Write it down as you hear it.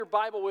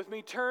Bible with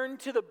me, turn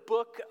to the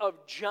book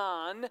of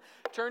John.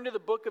 Turn to the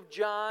book of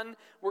John.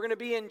 We're going to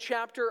be in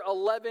chapter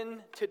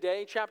 11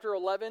 today, chapter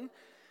 11.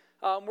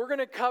 We're going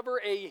to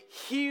cover a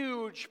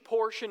huge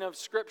portion of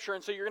Scripture,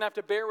 and so you're going to have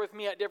to bear with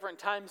me at different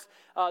times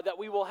that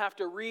we will have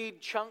to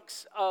read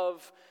chunks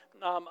of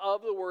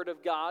the Word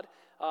of God.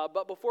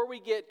 But before we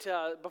get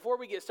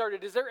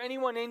started, is there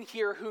anyone in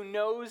here who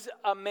knows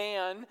a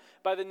man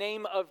by the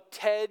name of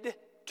Ted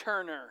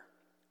Turner?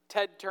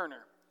 Ted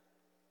Turner.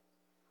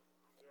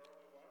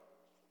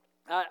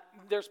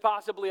 There's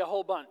possibly a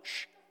whole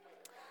bunch.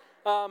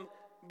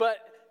 But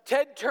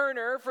Ted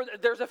Turner,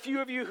 there's a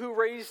few of you who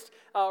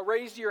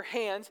raised your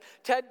hands.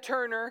 Ted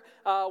Turner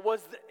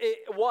was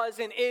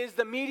and is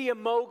the media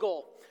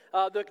mogul,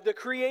 the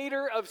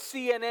creator of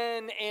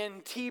CNN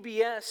and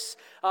TBS,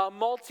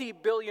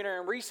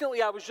 multi-billionaire. And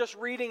recently I was just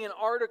reading an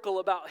article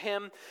about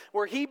him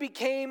where he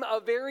became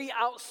a very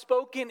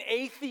outspoken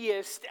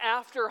atheist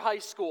after high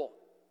school.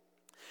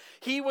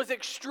 He was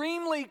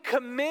extremely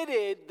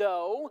committed,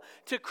 though,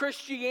 to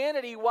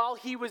Christianity while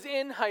he was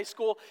in high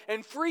school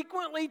and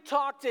frequently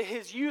talked to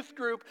his youth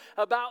group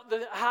about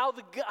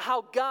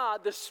how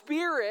God, the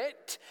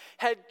Spirit,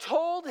 had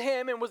told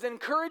him and was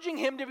encouraging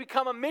him to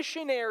become a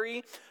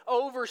missionary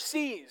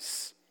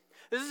overseas.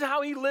 This is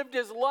how he lived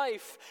his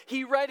life.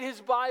 He read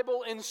his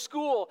Bible in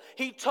school.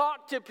 He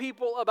talked to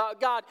people about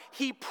God.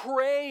 He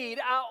prayed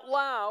out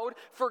loud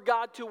for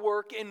God to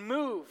work and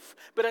move.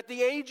 But at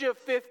the age of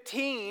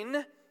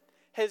 15...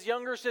 his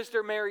younger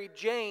sister, Mary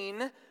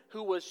Jane,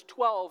 who was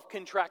 12,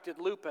 contracted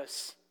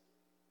lupus.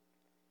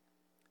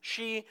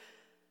 She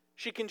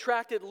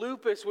contracted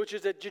lupus, which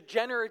is a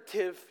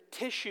degenerative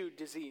tissue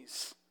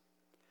disease.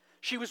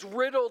 She was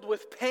riddled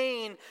with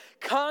pain,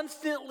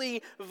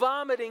 constantly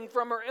vomiting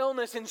from her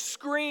illness, and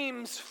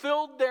screams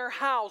filled their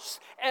house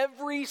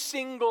every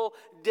single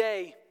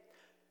day.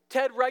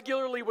 Ted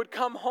regularly would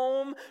come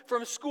home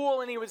from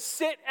school and he would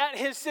sit at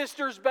his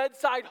sister's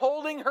bedside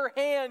holding her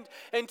hand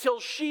until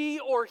she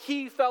or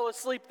he fell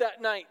asleep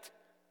that night.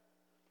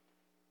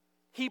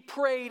 He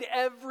prayed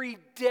every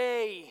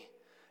day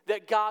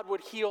that God would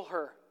heal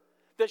her,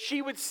 that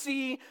she would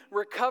see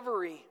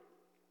recovery.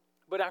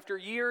 But after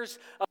years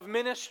of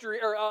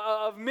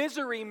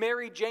misery,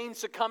 Mary Jane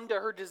succumbed to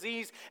her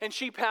disease and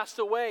she passed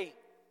away.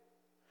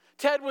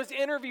 Ted was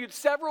interviewed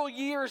several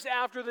years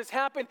after this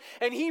happened,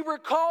 and he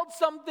recalled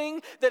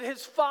something that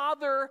his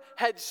father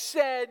had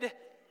said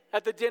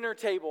at the dinner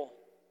table.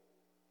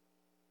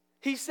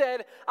 He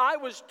said, "I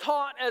was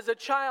taught as a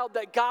child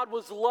that God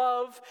was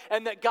love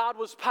and that God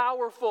was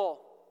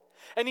powerful."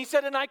 And he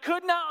said, "And I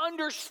could not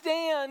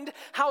understand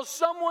how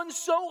someone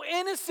so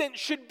innocent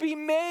should be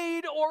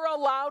made or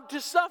allowed to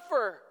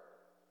suffer."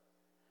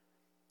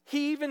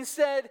 He even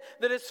said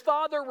that his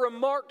father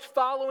remarked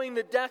following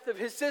the death of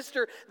his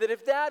sister that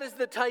if that is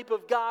the type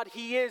of God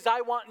he is,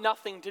 I want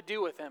nothing to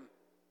do with him.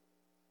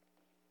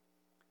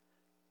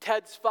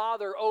 Ted's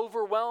father,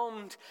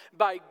 overwhelmed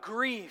by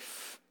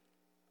grief,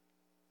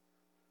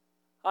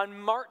 on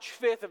March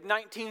 5th of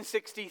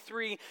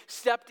 1963,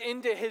 stepped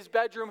into his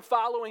bedroom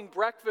following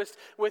breakfast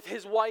with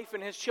his wife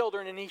and his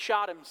children, and he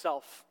shot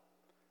himself.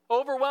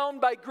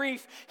 Overwhelmed by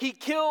grief, he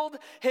killed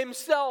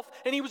himself,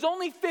 and he was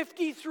only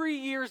 53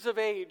 years of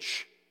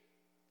age.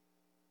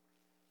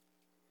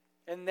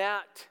 And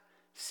that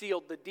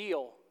sealed the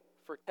deal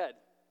for Ted.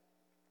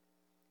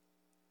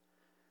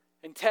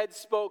 And Ted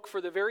spoke for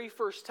the very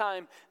first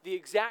time the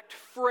exact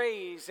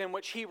phrase in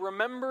which he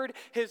remembered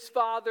his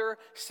father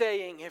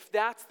saying, "If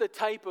that's the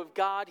type of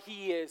God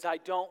he is, I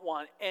don't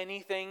want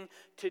anything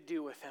to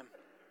do with him."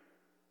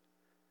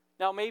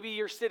 Now maybe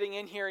you're sitting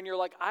in here and you're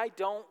like,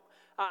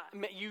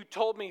 you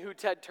told me who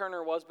Ted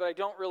Turner was, but I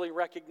don't really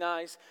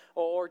recognize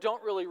or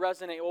don't really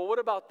resonate. Well, what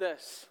about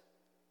this?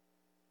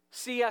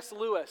 C.S.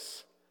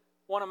 Lewis,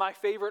 one of my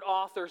favorite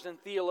authors and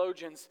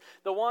theologians,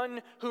 the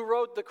one who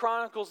wrote the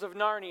Chronicles of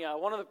Narnia,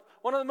 one of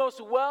the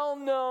most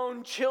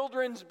well-known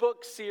children's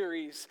book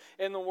series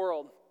in the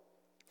world.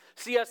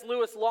 C.S.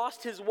 Lewis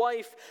lost his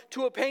wife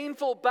to a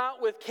painful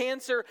bout with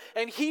cancer,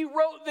 and he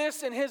wrote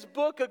this in his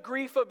book, A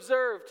Grief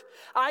Observed.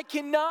 "I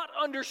cannot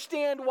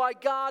understand why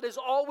God is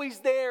always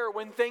there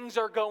when things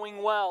are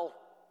going well,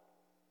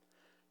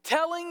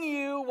 telling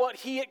you what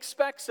he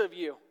expects of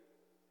you.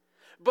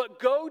 But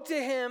go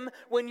to him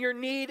when your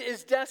need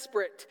is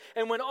desperate,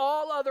 and when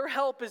all other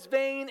help is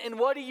vain, and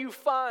what do you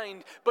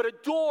find but a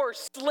door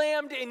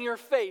slammed in your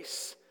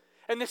face?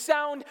 And the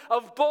sound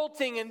of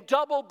bolting and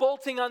double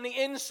bolting on the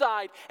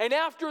inside. And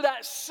after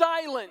that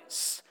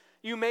silence,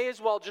 you may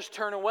as well just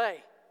turn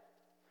away.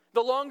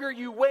 The longer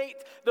you wait,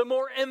 the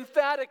more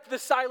emphatic the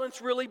silence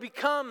really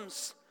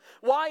becomes.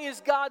 Why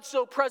is God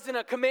so present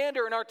a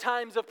commander in our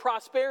times of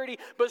prosperity,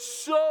 but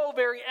so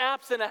very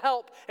absent a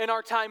help in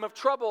our time of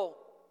trouble?"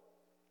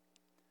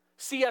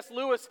 C.S.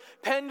 Lewis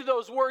penned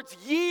those words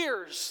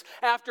years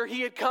after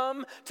he had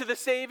come to the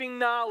saving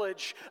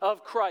knowledge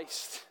of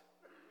Christ.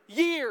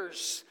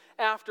 Years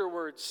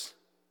afterwards.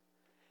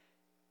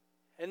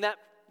 And that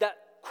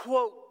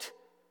quote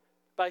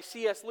by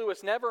C.S.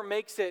 Lewis never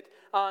makes it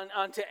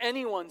onto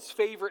anyone's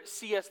favorite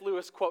C.S.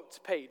 Lewis quotes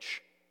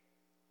page.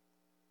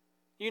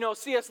 You know,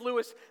 C.S.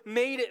 Lewis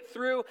made it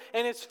through,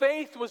 and his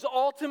faith was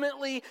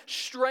ultimately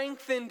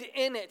strengthened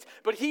in it.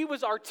 But he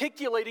was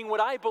articulating what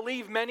I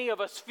believe many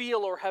of us feel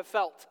or have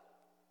felt.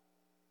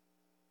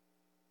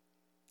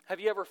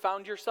 Have you ever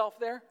found yourself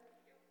there?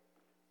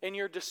 In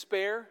your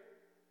despair,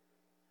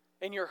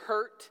 in your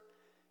hurt,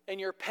 in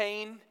your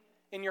pain,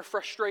 in your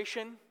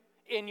frustration,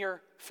 in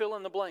your fill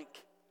in the blank.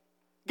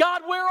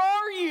 God, where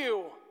are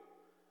you?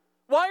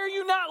 Why are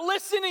you not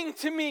listening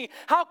to me?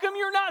 How come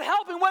you're not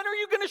helping? When are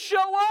you going to show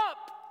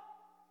up?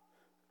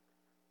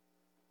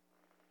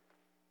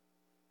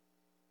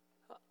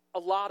 A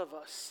lot of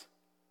us.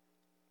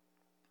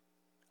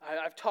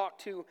 I've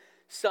talked to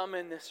some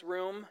in this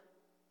room.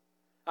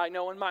 I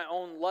know in my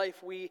own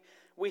life we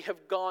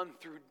have gone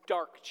through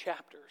dark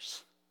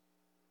chapters.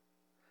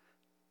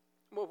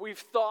 Well, we've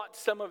thought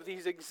some of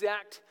these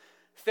exact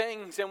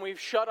things and we've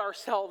shut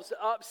ourselves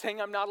up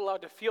saying I'm not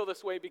allowed to feel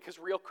this way because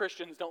real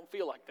Christians don't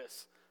feel like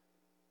this.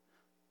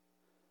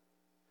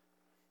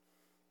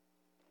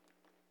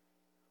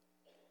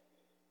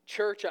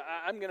 Church,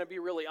 I'm going to be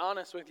really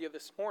honest with you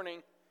this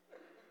morning.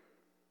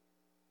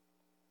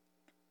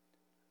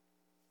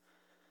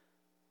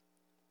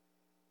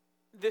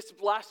 This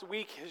last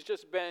week has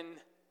just been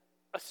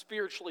a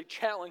spiritually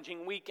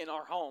challenging week in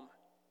our home.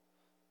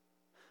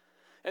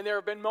 And there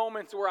have been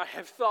moments where I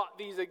have thought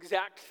these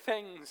exact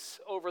things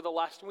over the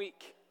last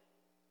week.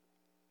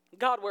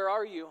 God, where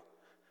are you?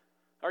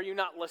 Are you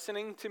not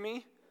listening to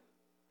me?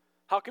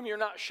 How come you're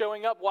not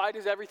showing up? Why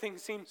does everything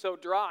seem so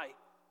dry?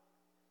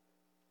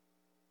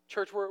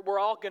 Church, we're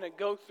all going to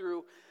go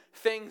through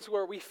things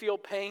where we feel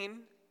pain.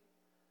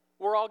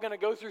 We're all going to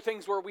go through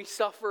things where we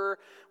suffer,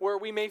 where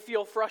we may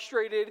feel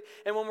frustrated.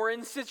 And when we're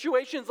in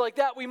situations like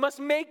that, we must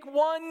make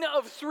one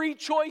of three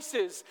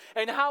choices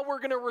and how we're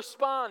going to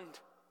respond.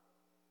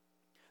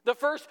 The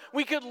first,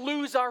 we could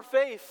lose our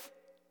faith.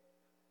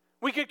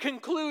 We could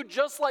conclude,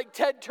 just like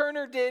Ted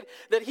Turner did,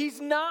 that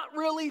he's not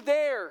really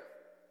there.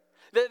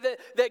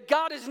 That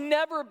God has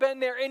never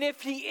been there. And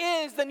if he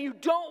is, then you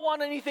don't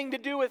want anything to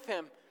do with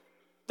him.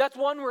 That's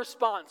one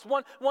response,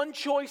 one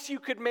choice you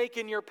could make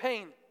in your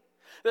pain.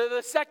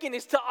 The second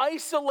is to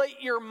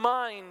isolate your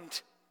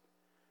mind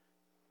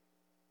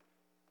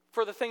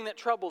for the thing that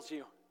troubles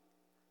you.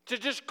 To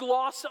just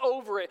gloss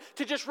over it,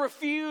 to just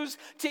refuse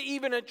to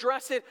even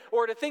address it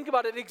or to think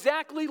about it,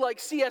 exactly like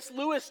C.S.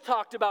 Lewis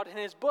talked about in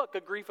his book, A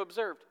Grief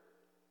Observed.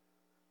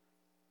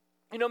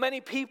 You know,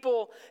 many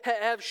people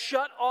have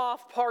shut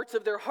off parts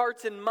of their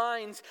hearts and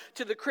minds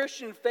to the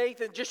Christian faith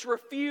and just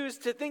refuse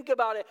to think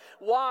about it.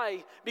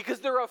 Why? Because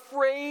they're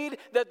afraid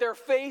that their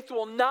faith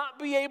will not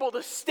be able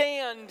to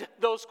stand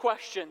those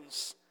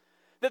questions.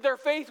 That their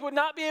faith would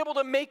not be able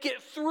to make it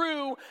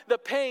through the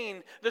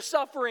pain, the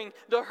suffering,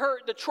 the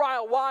hurt, the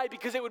trial. Why?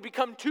 Because it would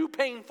become too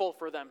painful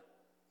for them.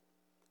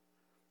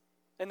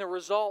 And the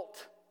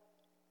result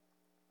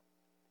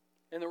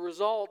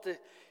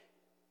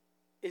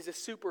is a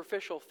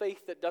superficial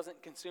faith that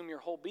doesn't consume your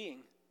whole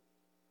being.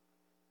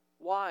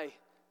 Why?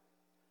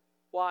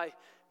 Why?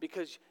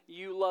 Because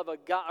you love a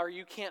God, or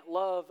you can't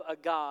love a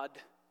God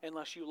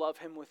unless you love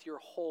him with your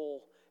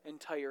whole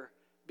entire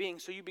being.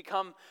 So you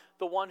become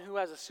the one who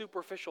has a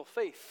superficial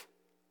faith.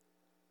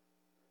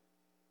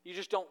 You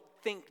just don't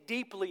think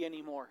deeply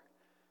anymore.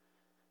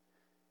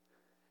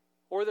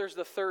 Or there's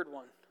the third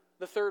one,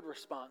 the third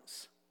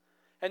response.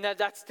 And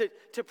that's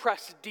to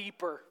press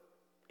deeper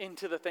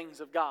into the things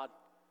of God.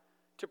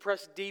 To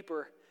press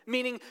deeper,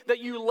 meaning that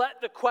you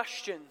let the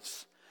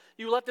questions,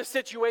 you let the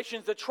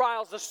situations, the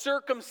trials, the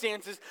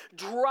circumstances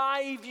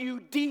drive you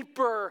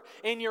deeper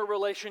in your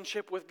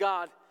relationship with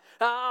God.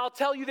 I'll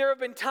tell you, there have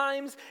been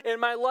times in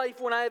my life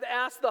when I have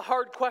asked the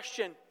hard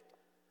question.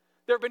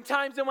 There have been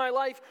times in my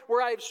life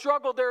where I have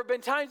struggled. There have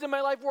been times in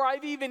my life where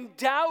I've even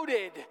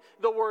doubted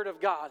the Word of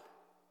God.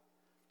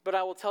 But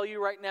I will tell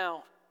you right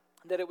now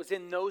that it was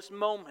in those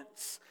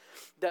moments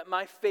that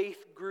my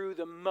faith grew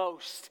the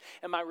most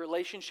and my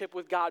relationship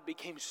with God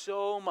became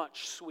so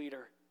much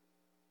sweeter.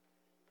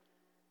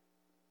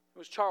 It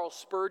was Charles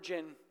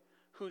Spurgeon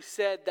who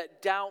said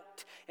that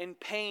doubt and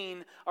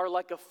pain are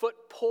like a foot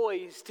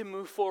poised to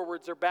move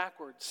forwards or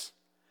backwards.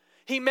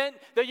 He meant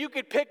that you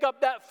could pick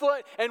up that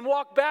foot and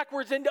walk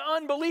backwards into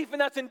unbelief,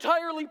 and that's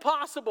entirely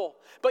possible.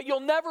 But you'll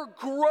never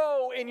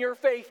grow in your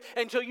faith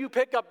until you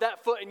pick up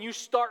that foot and you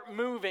start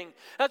moving.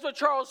 That's what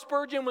Charles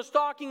Spurgeon was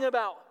talking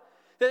about.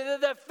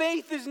 That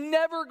faith is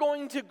never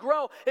going to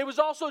grow. It was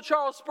also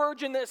Charles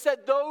Spurgeon that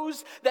said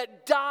those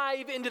that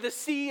dive into the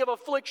sea of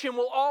affliction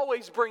will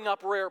always bring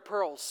up rare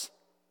pearls.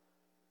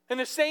 In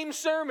the same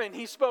sermon,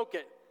 he spoke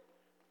it.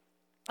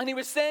 And he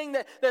was saying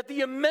that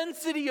the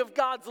immensity of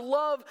God's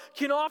love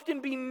can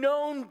often be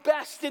known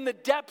best in the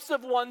depths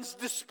of one's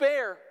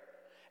despair,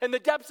 in the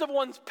depths of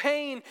one's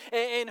pain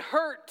and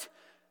hurt.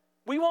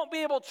 We won't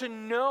be able to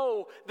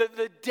know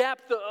the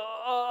depth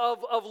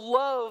of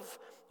love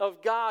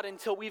of God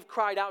until we've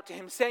cried out to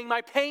him, saying,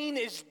 my pain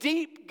is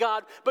deep,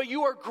 God, but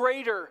you are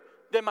greater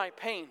than my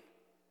pain.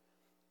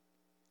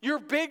 You're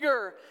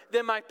bigger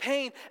than my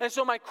pain. And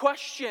so my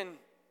question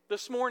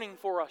this morning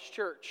for us,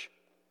 church,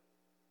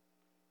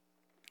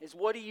 is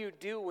what do you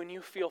do when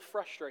you feel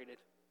frustrated?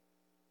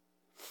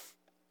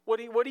 What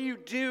do you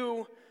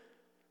do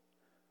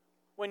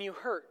when you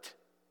hurt?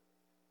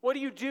 What do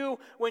you do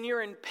when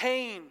you're in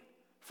pain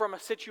from a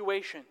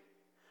situation?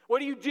 What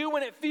do you do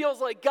when it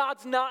feels like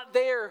God's not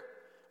there,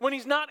 when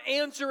He's not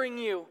answering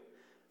you?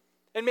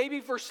 And maybe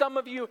for some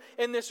of you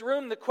in this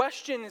room, the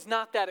question is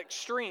not that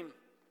extreme.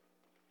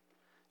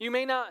 You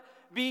may not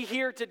be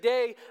here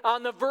today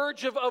on the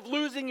verge of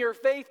losing your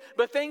faith,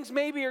 but things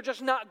maybe are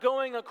just not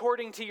going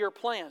according to your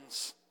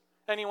plans.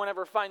 Anyone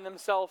ever find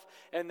themselves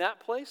in that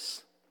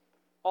place?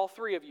 All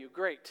three of you,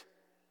 great.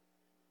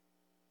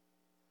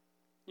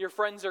 Your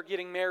friends are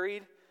getting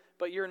married,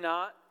 but you're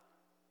not.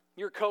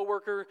 Your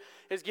coworker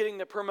is getting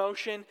the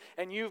promotion,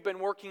 and you've been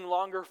working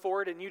longer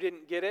for it, and you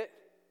didn't get it.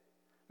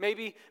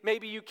 Maybe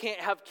you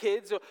can't have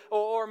kids,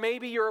 or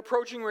maybe you're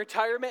approaching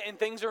retirement, and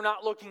things are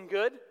not looking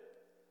good.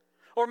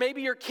 Or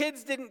maybe your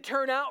kids didn't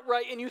turn out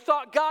right, and you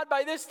thought, God,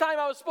 by this time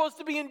I was supposed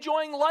to be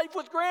enjoying life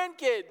with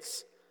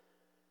grandkids.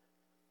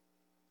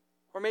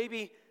 Or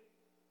maybe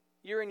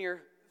you're in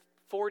your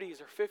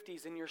 40s or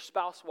 50s, and your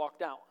spouse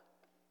walked out.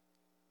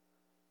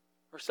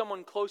 Or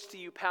someone close to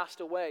you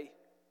passed away.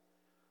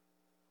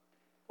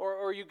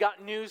 Or you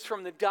got news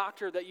from the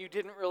doctor that you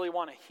didn't really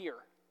want to hear.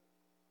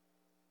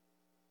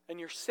 And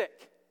you're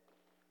sick.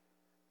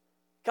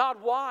 God,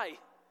 why?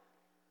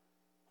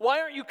 Why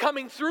aren't you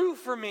coming through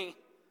for me?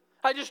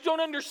 I just don't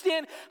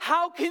understand.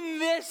 How can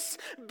this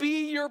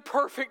be your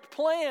perfect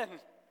plan?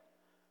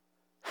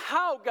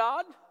 How,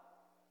 God?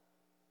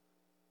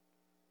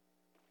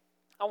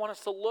 I want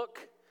us to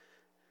look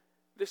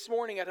this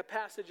morning at a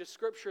passage of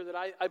Scripture that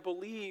I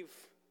believe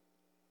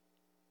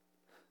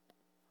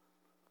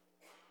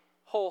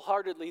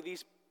wholeheartedly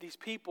these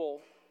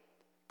people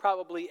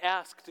probably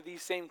asked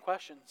these same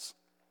questions.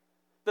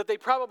 That they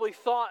probably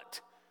thought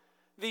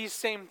these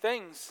same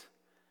things.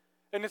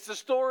 And it's the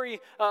story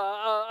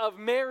of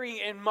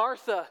Mary and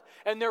Martha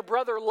and their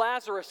brother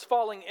Lazarus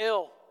falling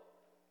ill.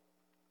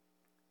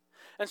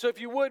 And so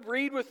if you would,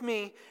 read with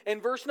me in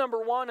verse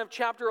number 1 of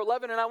chapter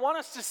 11. And I want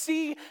us to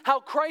see how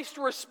Christ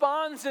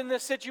responds in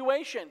this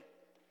situation.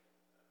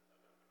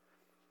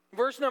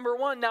 Verse number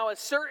 1, now a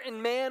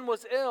certain man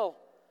was ill,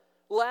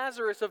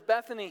 Lazarus of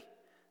Bethany,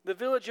 the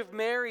village of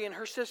Mary and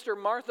her sister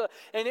Martha.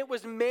 And it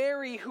was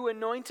Mary who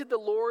anointed the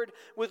Lord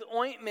with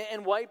ointment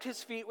and wiped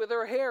his feet with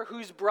her hair,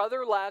 whose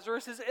brother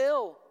Lazarus is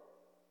ill.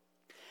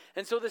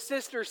 And so the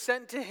sisters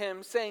sent to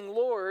him, saying,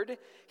 Lord,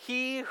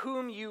 he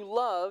whom you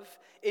love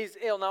is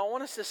ill. Now I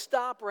want us to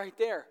stop right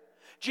there.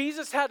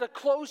 Jesus had a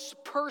close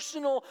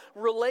personal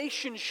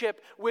relationship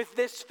with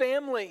this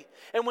family.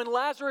 And when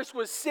Lazarus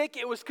was sick,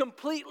 it was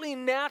completely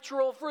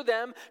natural for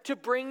them to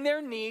bring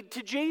their need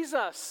to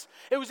Jesus.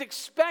 It was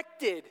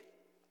expected.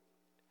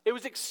 It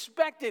was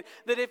expected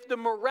that if the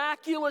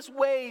miraculous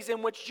ways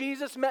in which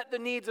Jesus met the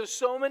needs of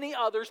so many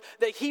others,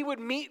 that he would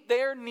meet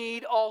their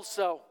need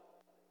also.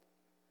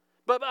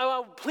 But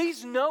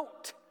please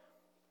note,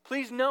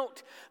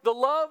 the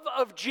love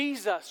of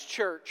Jesus,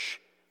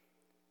 church,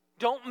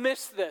 don't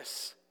miss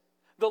this.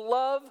 The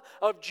love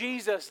of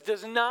Jesus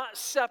does not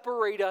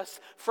separate us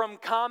from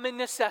common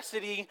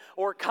necessity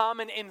or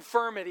common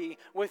infirmity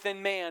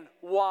within man.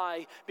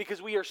 Why?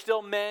 Because we are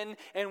still men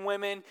and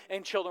women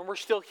and children. We're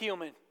still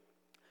human.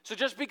 So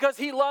just because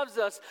he loves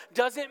us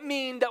doesn't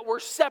mean that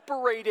we're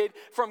separated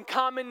from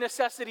common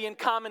necessity and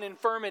common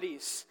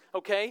infirmities.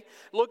 Okay?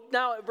 Look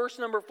now at verse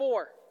number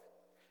 4.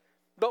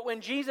 But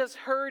when Jesus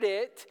heard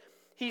it,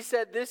 he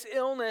said, this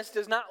illness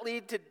does not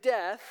lead to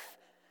death.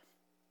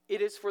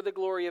 It is for the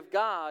glory of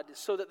God,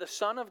 so that the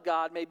Son of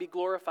God may be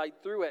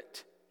glorified through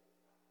it.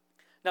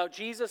 Now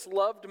Jesus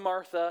loved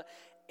Martha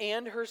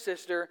and her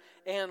sister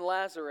and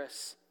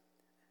Lazarus.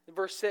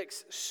 Verse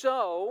 6,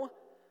 so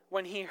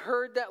when he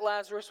heard that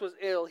Lazarus was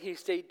ill, he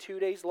stayed 2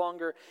 days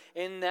longer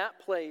in that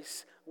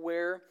place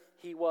where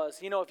he was.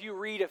 You know, if you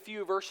read a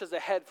few verses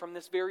ahead from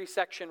this very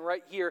section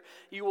right here,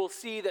 you will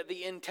see that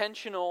the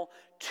intentional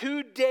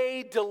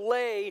 2-day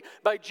delay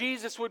by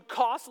Jesus would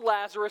cost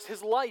Lazarus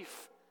his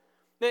life.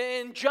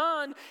 And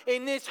John,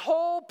 in this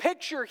whole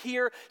picture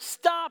here,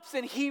 stops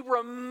and he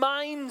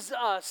reminds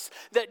us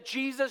that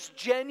Jesus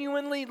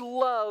genuinely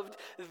loved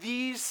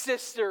these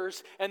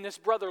sisters and this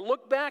brother.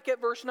 Look back at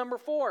verse number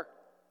 4.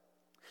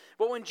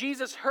 But when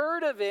Jesus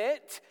heard of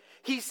it,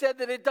 he said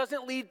that it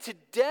doesn't lead to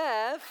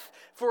death,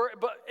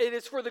 but it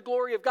is for the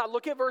glory of God.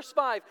 Look at verse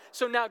 5.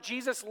 So now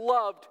Jesus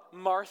loved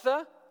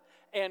Martha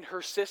and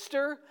her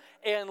sister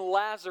and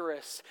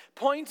Lazarus,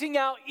 pointing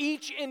out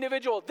each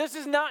individual. This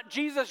is not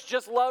Jesus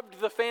just loved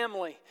the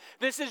family.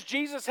 This is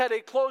Jesus had a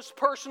close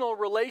personal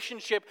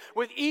relationship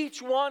with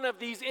each one of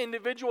these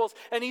individuals,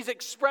 and he's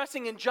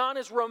expressing, and John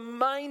is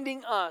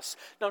reminding us.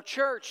 Now,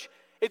 church,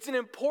 it's an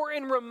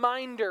important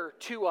reminder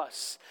to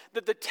us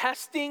that the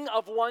testing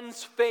of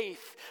one's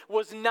faith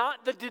was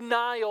not the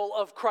denial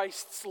of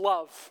Christ's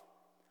love.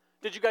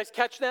 Did you guys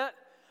catch that?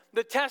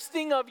 The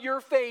testing of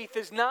your faith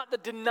is not the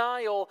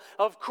denial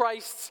of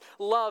Christ's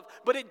love.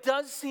 But it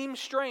does seem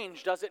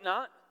strange, does it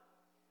not?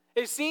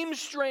 It seems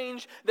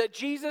strange that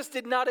Jesus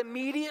did not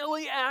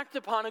immediately act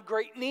upon a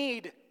great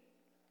need.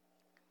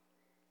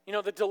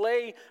 The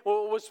delay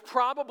was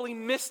probably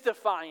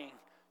mystifying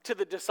to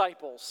the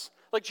disciples.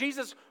 Like,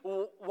 Jesus,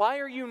 why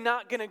are you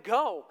not going to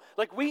go?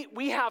 Like,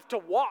 we have to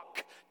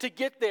walk to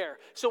get there.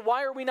 So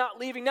why are we not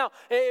leaving now?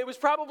 It was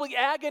probably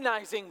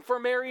agonizing for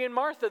Mary and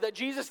Martha that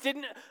Jesus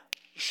didn't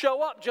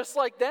show up just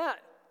like that.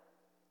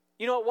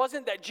 It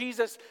wasn't that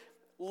Jesus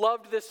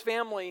loved this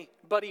family,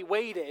 but he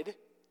waited.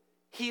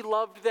 He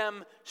loved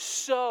them,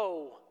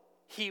 so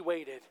he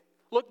waited.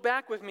 Look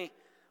back with me.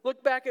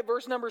 Look back at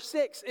verse number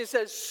 6. It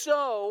says,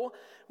 so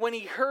when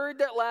he heard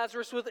that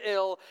Lazarus was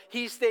ill,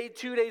 he stayed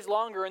 2 days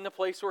longer in the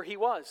place where he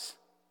was.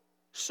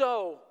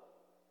 So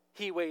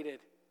he waited.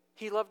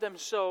 He loved them,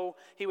 so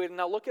he waited.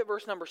 Now look at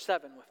verse number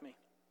 7 with me.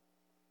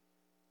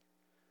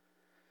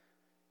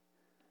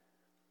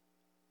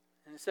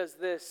 And it says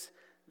this,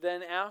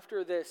 then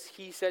after this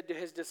he said to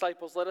his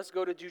disciples, let us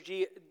go to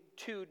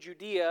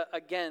Judea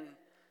again.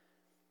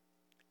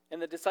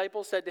 And the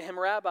disciples said to him,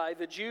 Rabbi,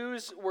 the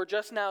Jews were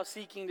just now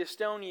seeking to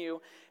stone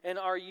you, and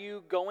are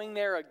you going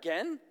there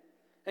again?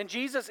 And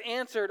Jesus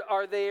answered,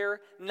 are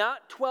there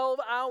not 12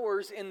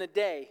 hours in the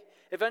day?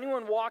 If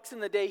anyone walks in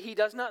the day, he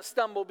does not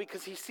stumble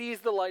because he sees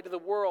the light of the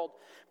world.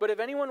 But if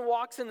anyone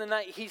walks in the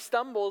night, he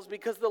stumbles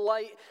because the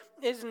light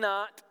is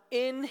not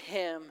in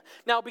him.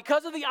 Now,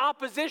 because of the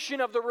opposition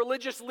of the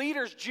religious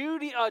leaders,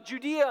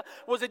 Judea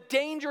was a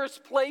dangerous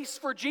place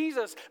for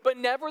Jesus. But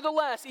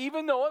nevertheless,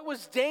 even though it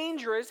was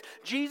dangerous,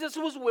 Jesus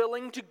was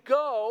willing to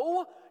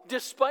go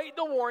despite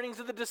the warnings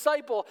of the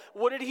disciple.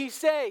 What did he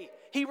say?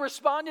 He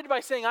responded by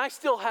saying, I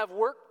still have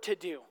work to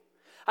do.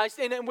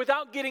 And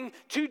without getting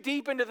too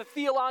deep into the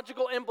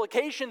theological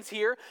implications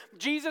here,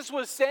 Jesus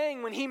was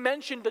saying when he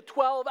mentioned the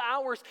 12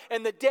 hours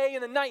and the day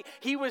and the night,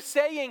 he was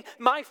saying,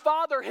 my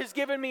Father has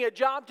given me a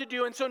job to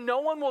do, and so no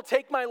one will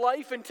take my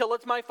life until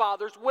it's my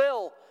Father's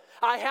will.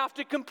 I have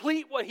to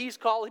complete what he's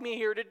calling me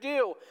here to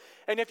do.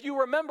 And if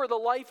you remember the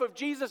life of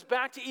Jesus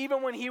back to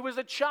even when he was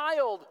a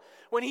child,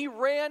 when he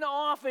ran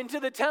off into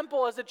the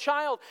temple as a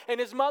child and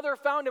his mother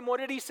found him,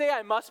 what did he say?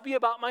 I must be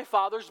about my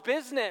Father's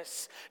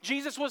business.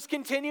 Jesus was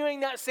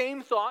continuing that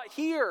same thought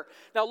here.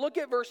 Now look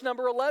at verse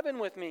number 11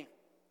 with me.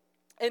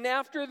 And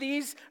after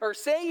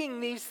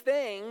saying these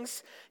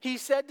things, he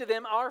said to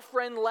them, our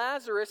friend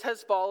Lazarus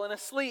has fallen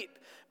asleep,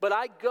 but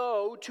I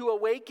go to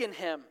awaken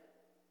him.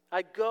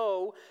 I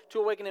go to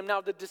awaken him. Now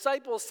the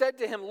disciples said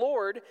to him,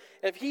 Lord,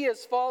 if he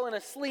has fallen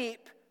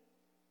asleep,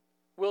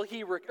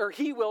 he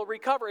will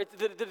recover.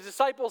 The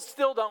disciples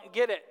still don't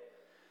get it.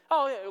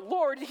 Oh,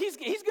 Lord, he's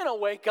going to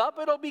wake up.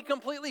 It'll be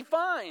completely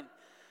fine.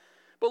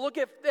 But look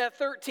at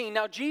 13.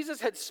 Now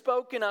Jesus had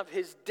spoken of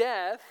his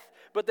death,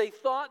 but they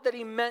thought that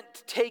he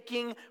meant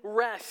taking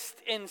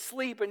rest in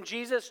sleep. And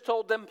Jesus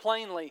told them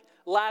plainly,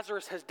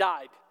 Lazarus has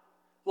died.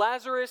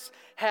 Lazarus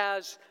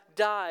has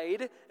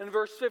died. In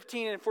verse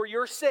 15, and for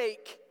your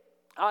sake,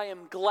 I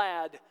am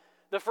glad.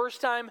 The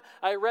first time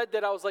I read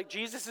that, I was like,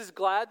 Jesus is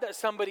glad that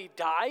somebody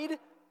died?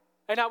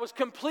 And I was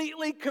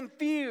completely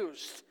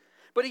confused.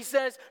 But he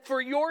says, for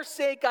your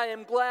sake I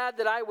am glad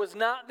that I was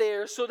not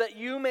there, so that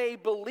you may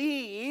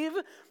believe,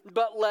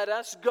 but let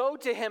us go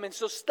to him. And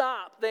so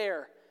stop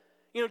there.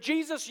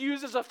 Jesus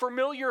uses a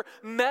familiar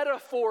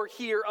metaphor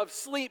here of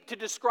sleep to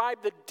describe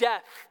the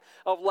death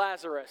of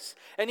Lazarus.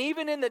 And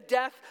even in the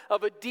death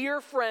of a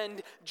dear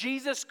friend,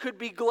 Jesus could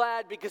be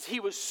glad because he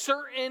was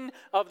certain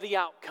of the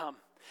outcome.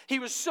 He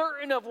was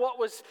certain of what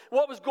was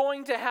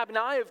going to happen.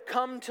 Now, I have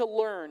come to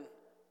learn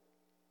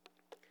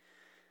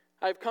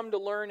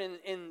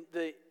in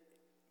the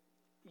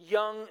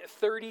young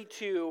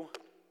 32,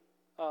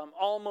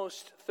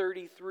 almost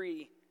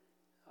 33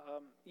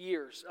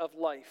 years of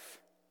life,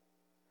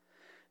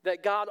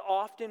 that God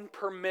often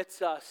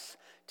permits us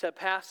to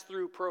pass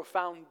through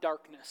profound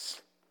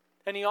darkness.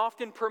 And he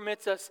often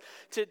permits us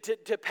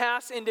to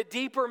pass into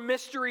deeper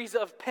mysteries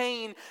of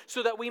pain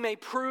so that we may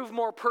prove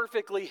more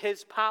perfectly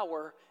his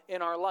power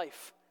in our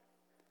life.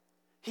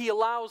 He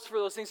allows for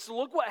those things. So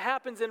look what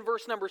happens in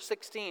verse number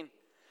 16.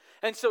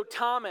 And so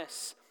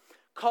Thomas,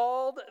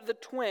 called the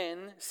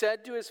twin,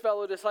 said to his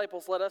fellow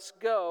disciples, let us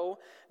go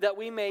that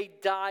we may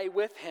die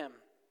with him.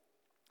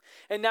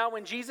 And now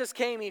when Jesus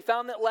came, he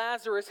found that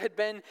Lazarus had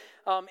been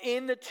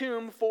in the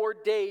tomb 4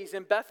 days.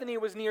 And Bethany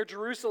was near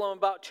Jerusalem,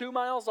 about 2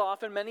 miles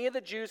off. And many of the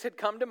Jews had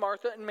come to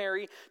Martha and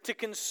Mary to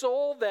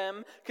console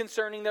them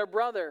concerning their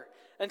brother.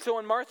 And so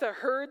when Martha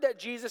heard that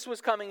Jesus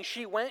was coming,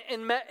 she went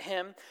and met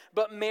him.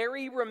 But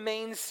Mary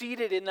remained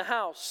seated in the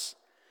house.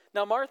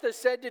 Now Martha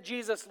said to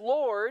Jesus,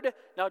 Lord,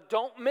 now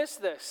don't miss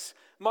this.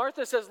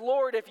 Martha says,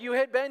 Lord, if you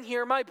had been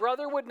here, my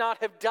brother would not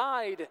have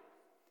died.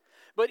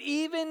 But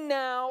even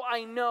now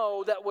I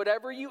know that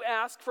whatever you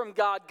ask from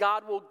God,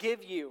 God will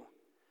give you.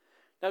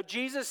 Now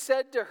Jesus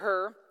said to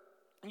her,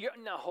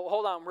 no,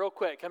 hold on real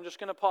quick. I'm just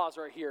going to pause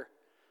right here.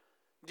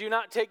 Do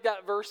not take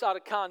that verse out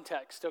of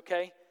context,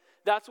 okay?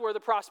 That's where the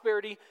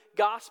prosperity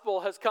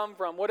gospel has come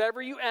from.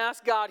 Whatever you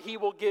ask God, he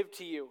will give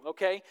to you,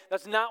 okay?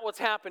 That's not what's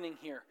happening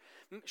here.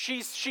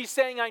 She's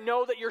saying, I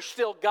know that you're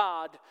still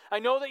God. I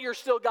know that you're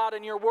still God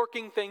and you're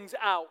working things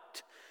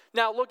out.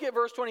 Now look at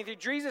verse 23.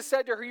 Jesus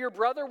said to her, your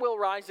brother will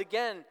rise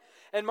again.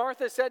 And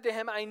Martha said to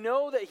him, I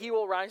know that he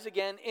will rise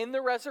again in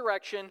the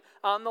resurrection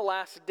on the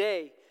last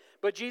day.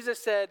 But Jesus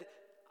said,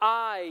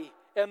 I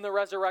am the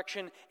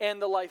resurrection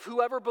and the life.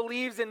 Whoever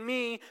believes in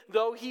me,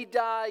 though he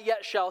die,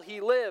 yet shall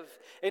he live.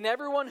 And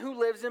everyone who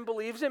lives and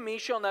believes in me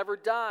shall never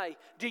die.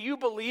 Do you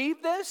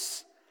believe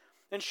this?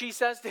 And she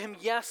says to him,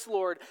 yes,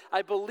 Lord,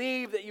 I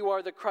believe that you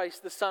are the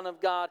Christ, the Son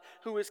of God,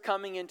 who is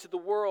coming into the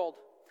world.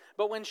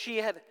 But when she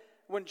had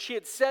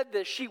said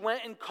this, she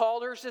went and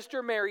called her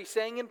sister Mary,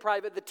 saying in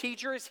private, the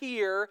teacher is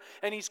here,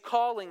 and he's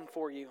calling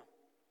for you.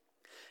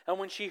 And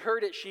when she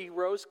heard it, she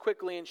rose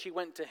quickly and she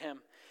went to him.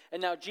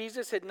 And now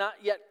Jesus had not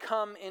yet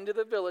come into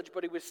the village,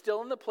 but he was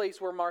still in the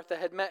place where Martha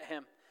had met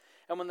him.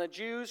 And when the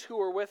Jews who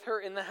were with her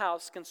in the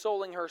house,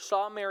 consoling her,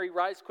 saw Mary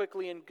rise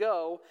quickly and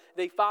go,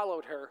 they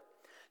followed her,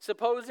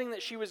 supposing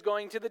that she was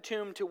going to the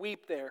tomb to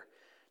weep there.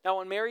 Now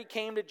when Mary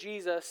came to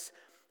Jesus,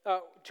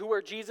 to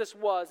where Jesus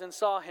was, and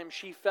saw him,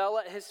 she fell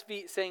at his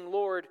feet, saying,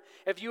 Lord,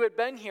 if you had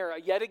been here,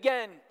 yet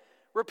again,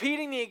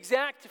 repeating the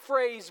exact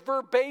phrase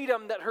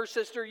verbatim that her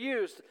sister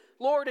used.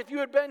 Lord, if you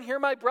had been here,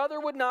 my brother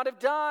would not have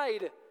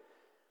died.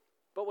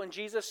 But when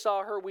Jesus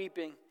saw her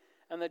weeping,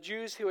 and the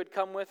Jews that had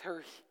come with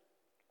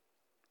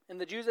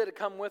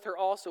her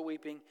also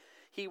weeping,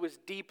 he was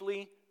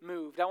deeply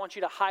moved. I want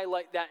you to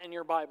highlight that in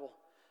your Bible.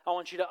 I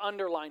want you to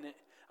underline it.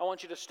 I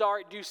want you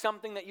to do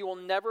something that you will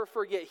never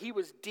forget. He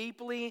was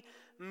deeply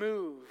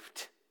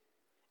moved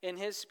in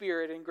his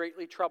spirit and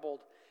greatly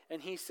troubled.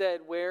 And he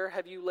said, where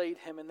have you laid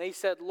him? And they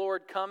said,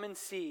 Lord, come and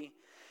see.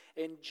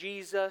 And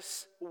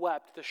Jesus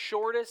wept. The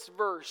shortest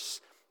verse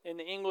in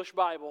the English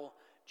Bible,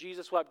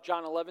 Jesus wept,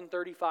 John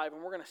 11:35,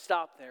 and we're going to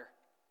stop there.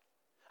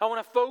 I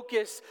want to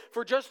focus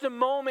for just a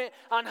moment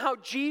on how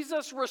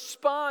Jesus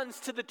responds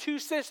to the two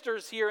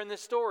sisters here in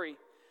this story.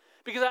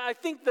 Because I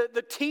think that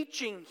the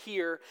teaching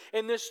here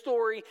in this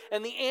story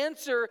and the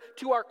answer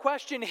to our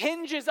question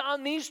hinges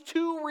on these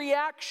two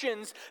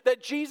reactions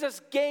that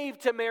Jesus gave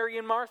to Mary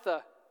and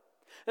Martha.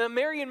 Now,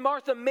 Mary and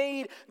Martha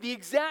made the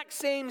exact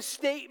same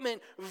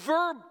statement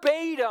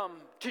verbatim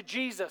to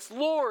Jesus.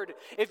 Lord,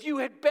 if you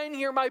had been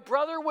here, my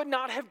brother would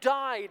not have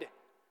died.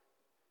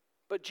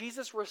 But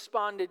Jesus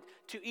responded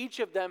to each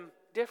of them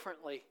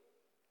differently,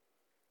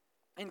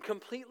 in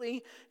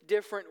completely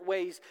different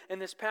ways.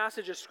 And this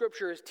passage of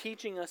Scripture is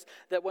teaching us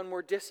that when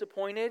we're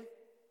disappointed,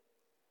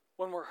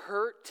 when we're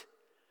hurt,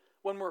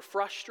 when we're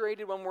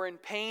frustrated, when we're in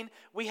pain,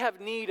 we have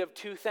need of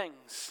two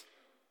things.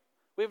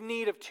 We have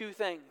need of two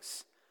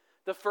things.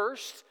 The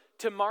first,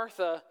 to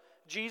Martha,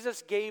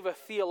 Jesus gave a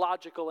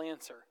theological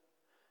answer.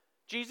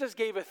 Jesus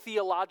gave a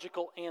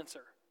theological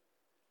answer.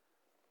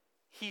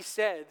 He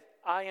said,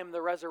 I am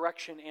the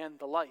resurrection and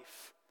the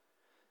life.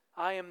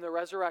 I am the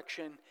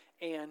resurrection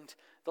and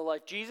the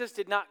life. Jesus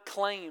did not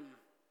claim,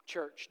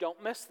 church,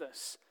 don't miss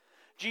this.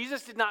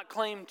 Jesus did not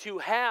claim to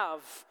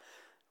have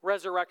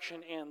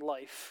resurrection and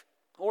life,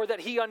 or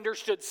that he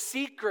understood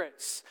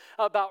secrets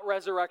about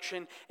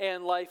resurrection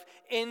and life.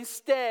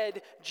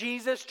 Instead,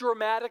 Jesus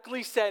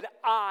dramatically said,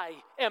 I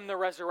am the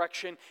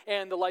resurrection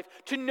and the life.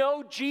 To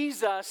know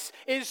Jesus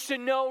is to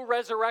know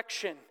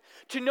resurrection.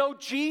 To know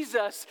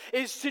Jesus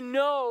is to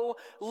know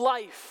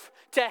life.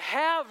 To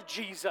have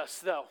Jesus,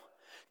 though,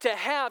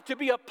 to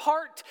be a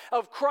part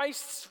of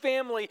Christ's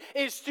family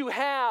is to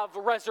have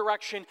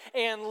resurrection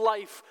and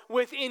life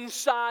within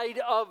inside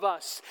of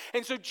us.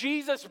 And so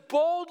Jesus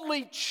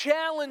boldly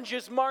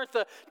challenges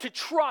Martha to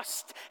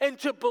trust and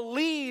to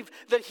believe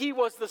that he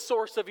was the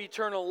source of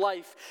eternal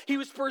life. He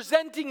was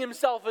presenting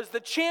himself as the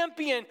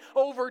champion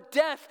over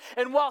death.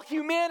 And while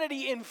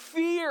humanity in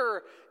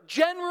fear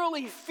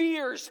generally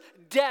fears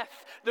death,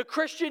 the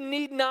Christian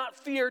need not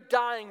fear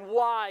dying.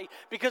 Why?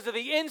 Because of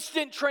the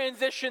instant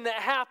transition that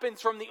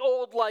happens from the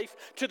old life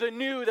to the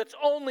new that's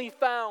only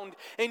found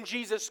in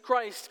Jesus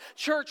Christ.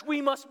 Church,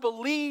 we must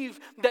believe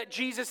that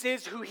Jesus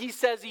is who he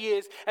says he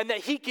is and that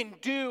he can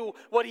do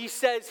what he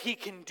says he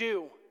can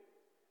do.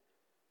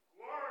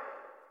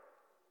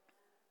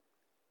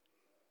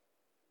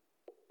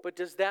 But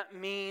does that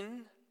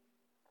mean,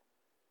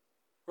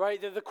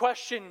 right, that the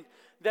question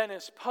then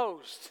is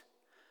posed,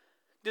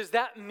 does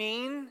that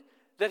mean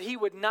that he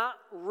would not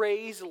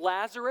raise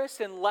Lazarus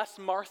unless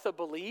Martha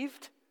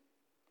believed?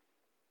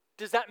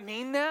 Does that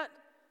mean that?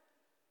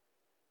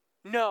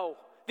 No.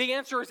 The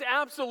answer is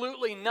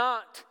absolutely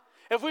not.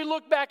 If we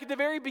look back at the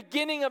very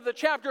beginning of the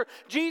chapter,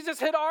 Jesus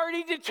had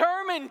already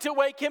determined to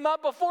wake him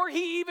up before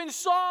he even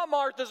saw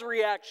Martha's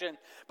reaction,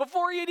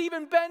 before he had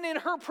even been in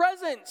her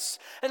presence.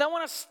 And I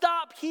want to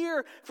stop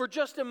here for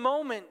just a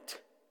moment,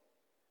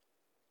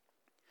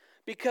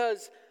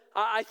 because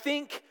I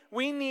think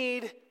we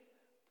need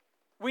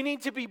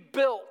to be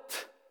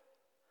built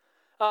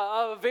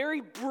a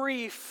very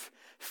brief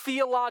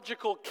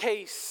theological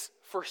case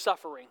for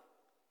suffering.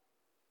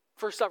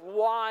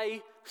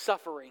 Why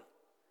suffering?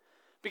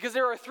 Because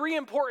there are three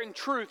important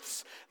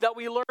truths that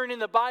we learn in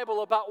the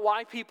Bible about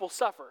why people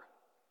suffer.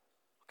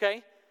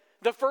 Okay?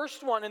 The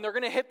first one, and they're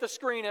going to hit the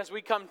screen as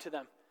we come to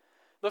them.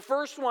 The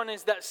first one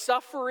is that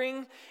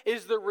suffering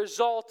is the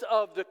result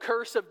of the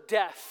curse of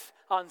death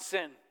on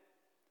sin.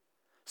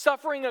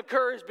 Suffering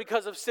occurs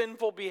because of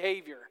sinful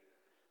behavior.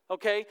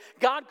 Okay?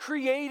 God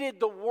created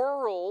the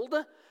world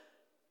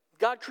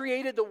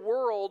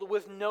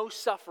with no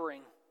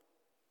suffering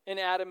in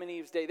Adam and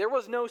Eve's day. There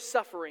was no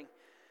suffering.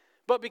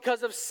 But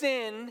because of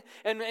sin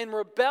and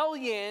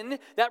rebellion,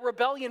 that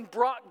rebellion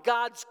brought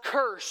God's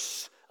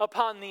curse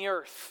upon the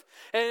earth.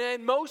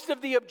 And most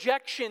of the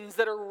objections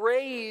that are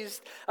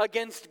raised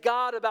against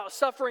God about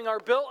suffering are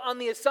built on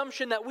the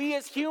assumption that we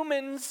as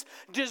humans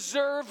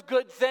deserve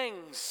good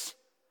things.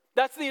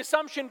 That's the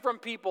assumption from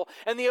people.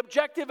 And the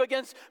objective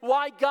against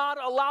why God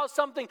allows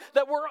something,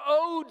 that we're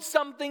owed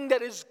something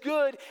that is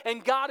good,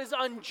 and God is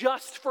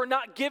unjust for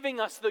not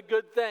giving us the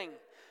good thing.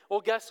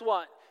 Well, guess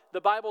what?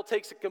 The Bible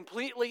takes a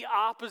completely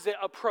opposite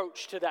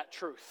approach to that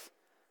truth.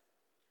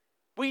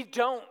 We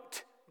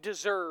don't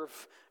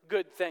deserve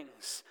good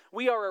things.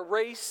 We are a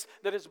race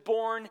that is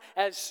born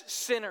as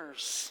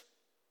sinners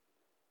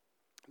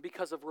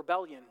because of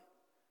rebellion.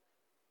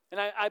 And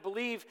I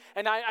believe,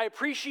 and I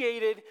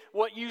appreciated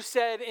what you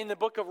said in the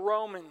book of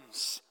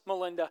Romans,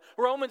 Melinda.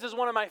 Romans is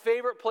one of my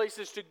favorite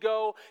places to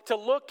go to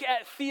look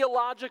at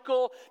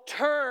theological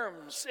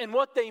terms and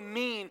what they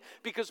mean,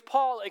 because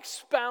Paul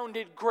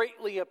expounded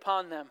greatly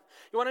upon them.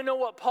 You want to know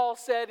what Paul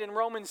said in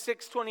Romans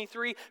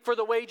 6:23? For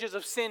the wages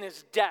of sin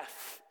is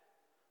death.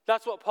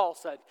 That's what Paul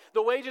said.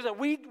 The wages, and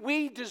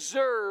we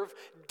deserve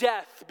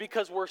death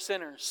because we're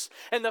sinners.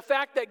 And the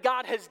fact that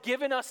God has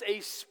given us a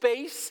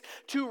space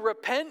to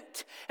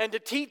repent and to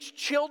teach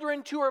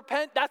children to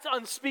repent, that's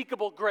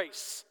unspeakable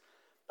grace.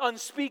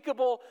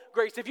 Unspeakable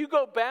grace. If you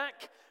go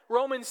back,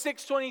 Romans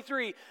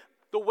 6:23,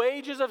 the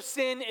wages of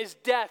sin is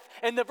death.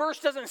 And the verse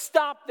doesn't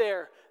stop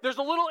there. There's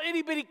a little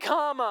itty bitty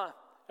comma,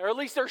 or at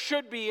least there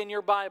should be in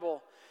your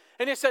Bible.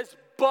 And it says,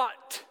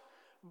 but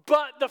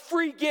the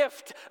free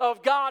gift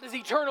of God is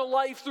eternal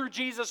life through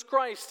Jesus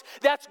Christ.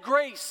 That's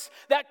grace.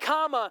 That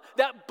comma,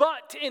 that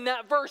but in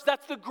that verse,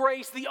 that's the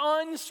grace, the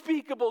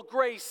unspeakable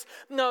grace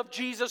of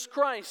Jesus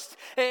Christ.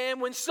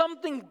 And when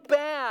something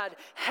bad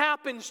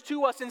happens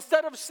to us,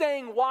 instead of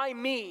saying, why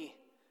me?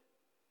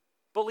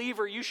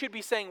 Believer, you should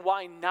be saying,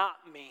 why not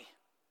me?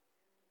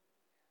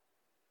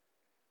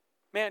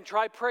 Man,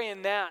 try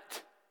praying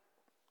that.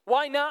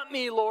 Why not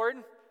me, Lord?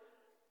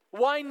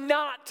 Why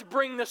not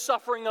bring the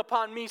suffering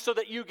upon me so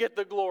that you get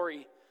the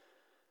glory?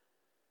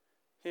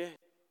 Yeah.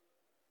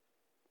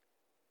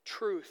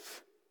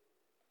 Truth.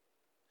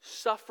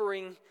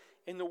 Suffering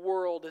in the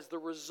world is the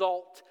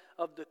result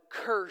of the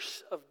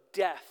curse of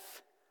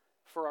death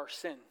for our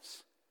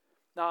sins.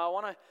 Now,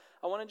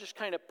 I want to just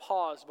kind of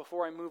pause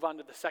before I move on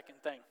to the second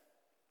thing.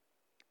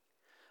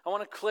 I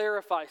want to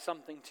clarify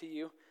something to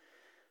you.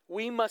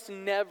 We must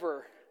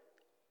never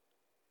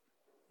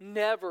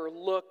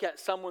look at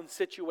someone's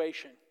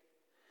situation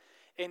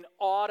and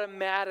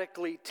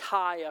automatically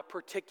tie a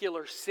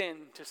particular sin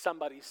to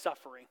somebody's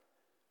suffering.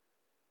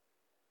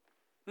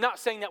 I'm not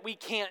saying that we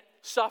can't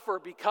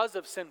suffer because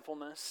of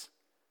sinfulness,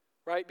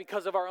 right?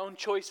 Because of our own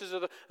choices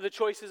or the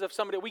choices of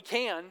somebody. We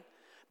can,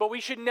 but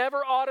we should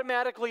never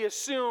automatically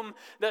assume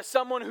that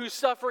someone who's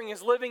suffering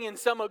is living in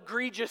some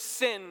egregious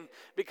sin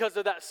because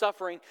of that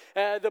suffering.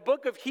 The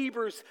book of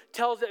Hebrews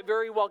tells it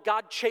very well.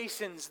 God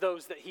chastens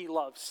those that He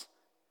loves.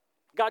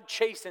 God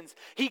chastens.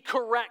 He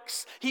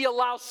corrects. He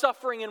allows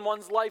suffering in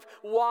one's life.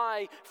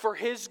 Why? For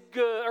His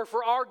good, or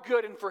for our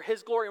good and for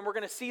His glory. And we're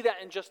going to see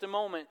that in just a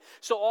moment.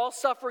 So all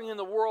suffering in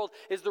the world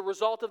is the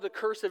result of the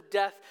curse of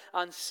death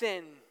on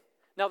sin.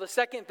 Now the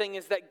second thing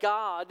is that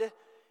God,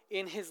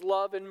 in His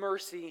love and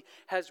mercy,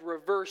 has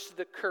reversed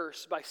the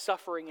curse by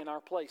suffering in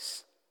our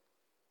place.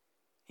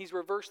 He's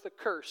reversed the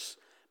curse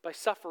by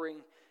suffering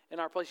in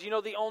our place. You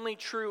know, the only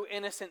true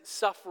innocent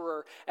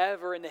sufferer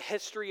ever in the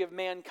history of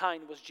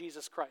mankind was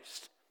Jesus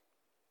Christ.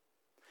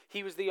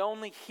 He was the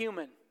only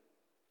human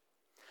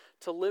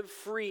to live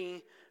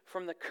free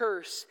from the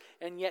curse,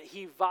 and yet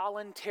He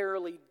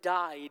voluntarily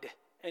died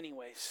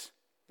anyways.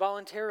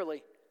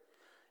 Voluntarily.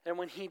 And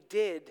when He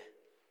did,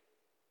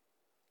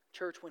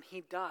 church, when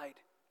He died,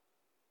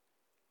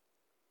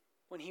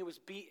 when He was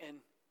beaten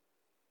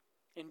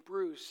and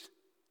bruised,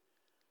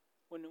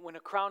 when a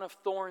crown of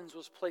thorns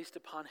was placed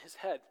upon His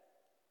head,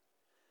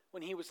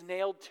 when He was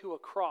nailed to a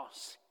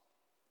cross,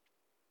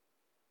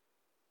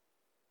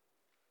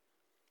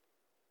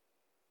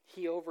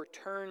 He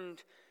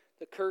overturned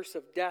the curse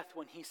of death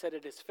when He said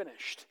it is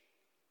finished.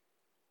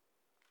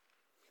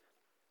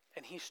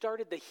 And He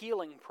started the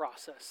healing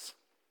process.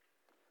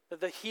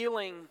 That the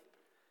healing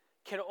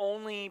can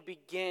only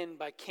begin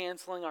by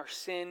canceling our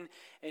sin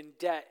and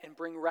debt and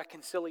bring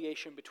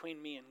reconciliation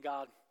between me and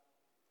God.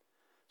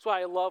 That's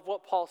why I love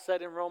what Paul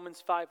said in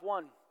Romans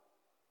 5:1.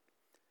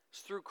 It's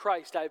through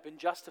Christ I have been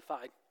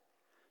justified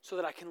so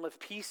that I can live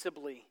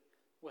peaceably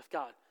with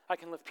God. I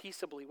can live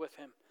peaceably with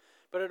Him.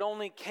 But it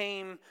only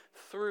came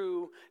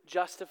through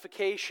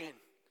justification,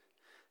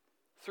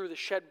 through the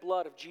shed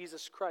blood of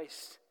Jesus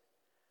Christ.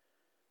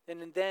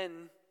 And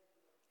then,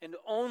 and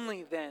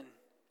only then,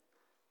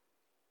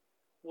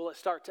 will it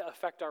start to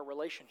affect our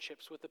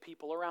relationships with the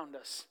people around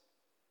us,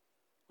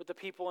 with the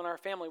people in our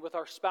family, with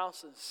our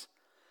spouses.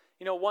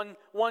 You know,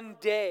 one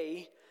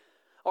day,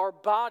 our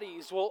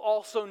bodies will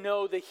also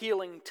know the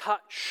healing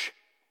touch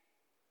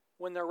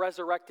when they're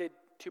resurrected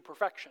to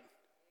perfection.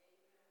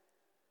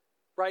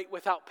 Right?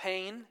 Without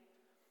pain.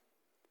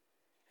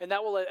 And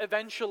that will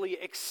eventually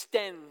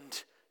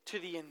extend to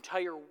the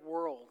entire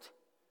world.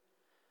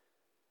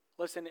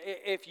 Listen,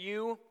 if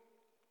you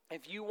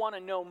want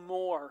to know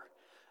more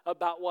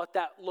about what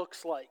that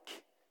looks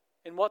like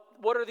and what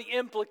are the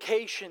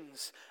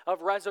implications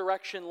of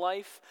resurrection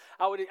life,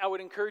 I would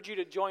encourage you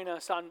to join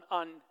us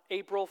on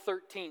April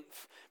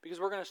 13th, because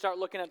we're going to start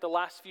looking at the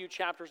last few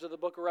chapters of the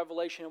book of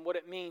Revelation and what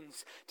it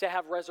means to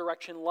have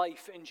resurrection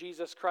life in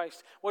Jesus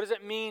Christ. What does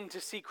it mean to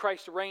see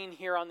Christ reign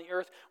here on the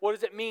earth? What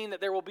does it mean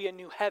that there will be a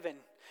new heaven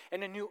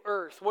and a new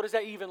earth? What does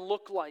that even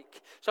look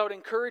like? So I would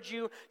encourage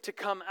you to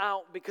come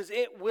out, because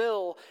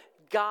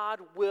God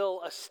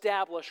will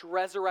establish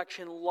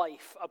resurrection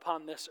life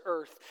upon this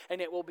earth, and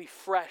it will be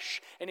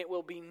fresh, and it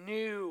will be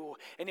new,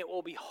 and it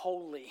will be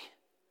holy.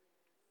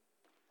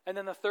 And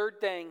then the third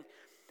thing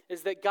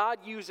is that God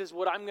uses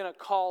what I'm going to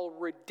call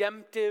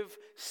redemptive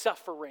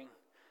suffering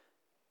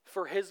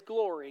for His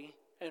glory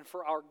and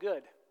for our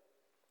good.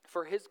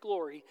 For His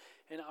glory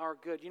and our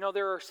good. You know,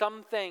 there are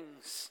some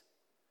things,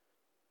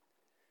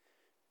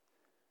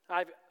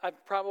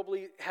 I've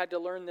probably had to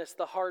learn this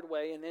the hard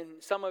way, and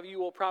some of you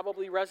will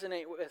probably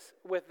resonate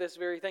with this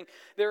very thing.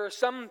 There are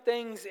some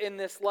things in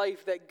this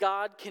life that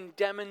God can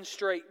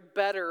demonstrate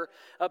better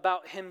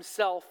about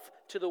Himself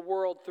to the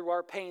world through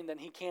our pain than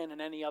He can in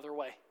any other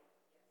way.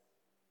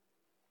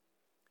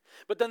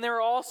 But then there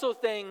are also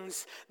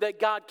things that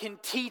God can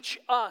teach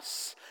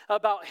us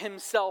about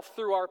Himself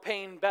through our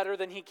pain better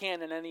than He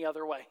can in any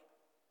other way.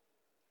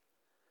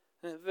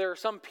 There are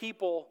some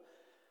people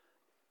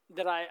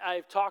that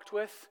I've talked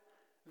with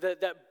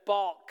that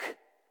balk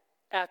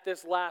at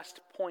this last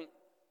point.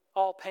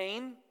 All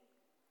pain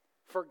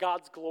for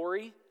God's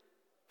glory,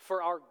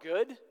 for our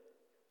good.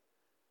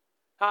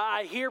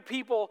 I hear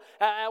people,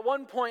 at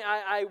one point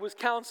I was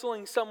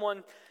counseling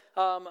someone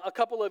a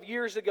couple of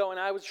years ago, and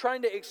I was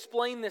trying to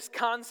explain this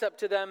concept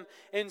to them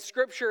in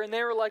Scripture, and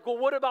they were like, well,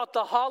 what about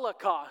the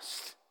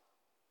Holocaust?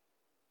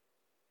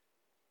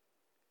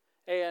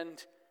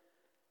 And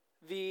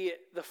the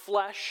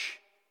flesh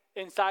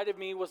inside of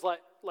me was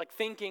like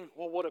thinking,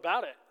 well, what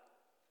about it?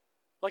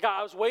 Like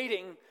I was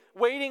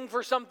waiting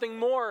for something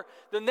more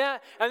than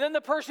that. And then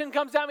the person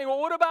comes at me, well,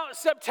 what about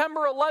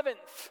September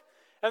 11th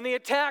and the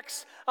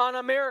attacks on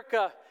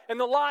America and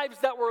the lives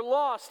that were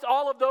lost?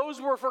 All of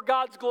those were for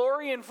God's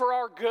glory and for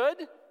our good?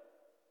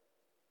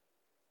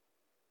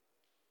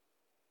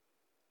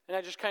 And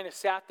I just kind of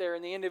sat there,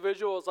 and the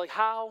individual was like,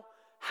 how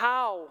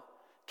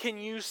can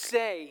you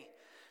say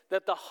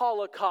that the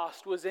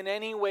Holocaust was in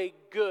any way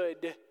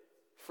good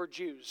for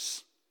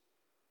Jews?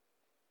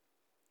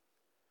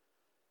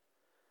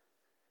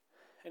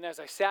 And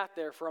as I sat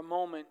there for a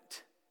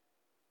moment,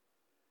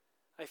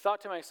 I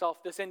thought to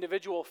myself, this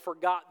individual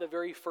forgot the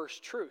very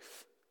first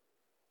truth.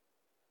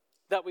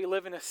 That we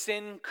live in a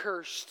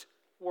sin-cursed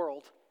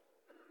world.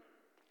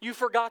 You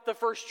forgot the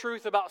first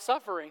truth about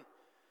suffering.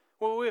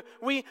 Well,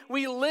 we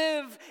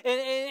live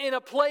in a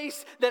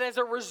place that as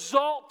a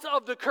result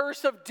of the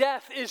curse of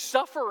death is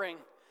suffering.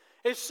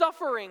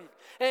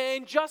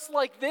 And just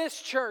like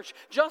this church,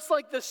 just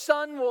like the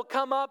sun will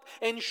come up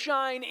and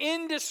shine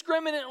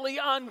indiscriminately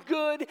on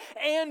good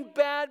and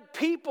bad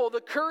people,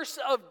 the curse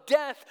of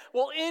death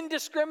will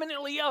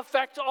indiscriminately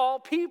affect all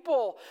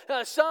people.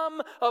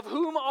 Some of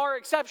whom are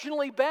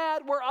exceptionally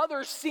bad, where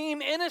others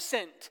seem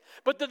innocent.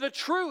 But the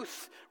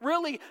truth,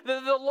 really, the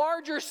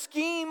larger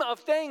scheme of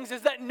things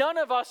is that none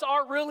of us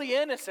are really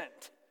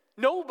innocent.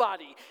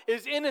 Nobody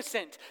is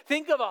innocent.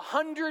 Think of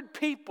 100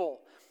 people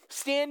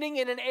standing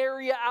in an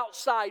area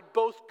outside,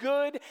 both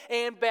good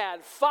and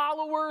bad,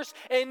 followers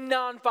and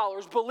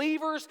non-followers,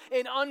 believers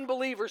and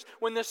unbelievers.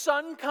 When the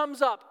sun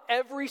comes up,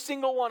 every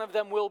single one of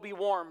them will be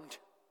warmed.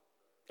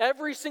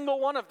 Every single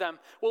one of them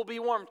will be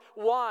warmed.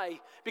 Why?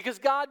 Because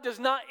God does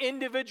not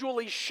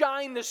individually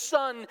shine the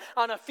sun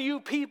on a few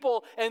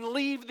people and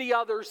leave the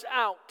others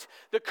out.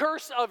 The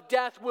curse of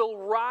death will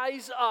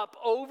rise up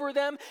over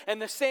them, and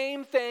the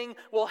same thing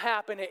will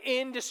happen. It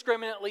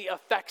indiscriminately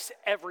affects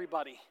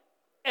everybody.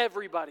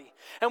 Everybody.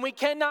 And we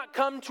cannot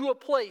come to a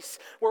place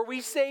where we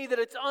say that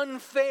it's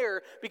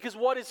unfair, because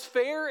what is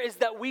fair is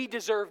that we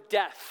deserve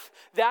death.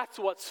 That's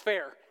what's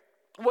fair.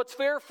 What's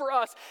fair for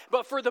us.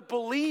 But for the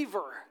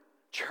believer,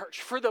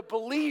 church, for the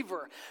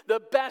believer,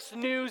 the best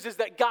news is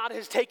that God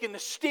has taken the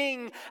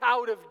sting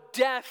out of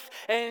death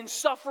and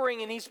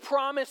suffering, and He's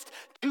promised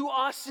to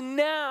us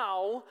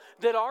now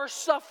that our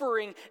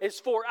suffering is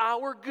for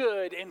our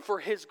good and for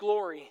His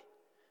glory.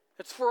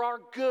 It's for our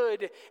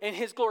good and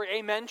His glory.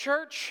 Amen,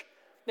 church?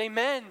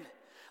 Amen.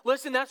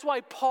 Listen, that's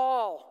why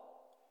Paul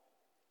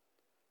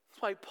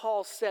why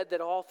Paul said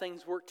that all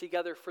things work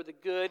together for the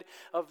good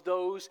of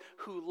those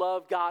who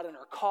love God and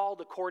are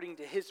called according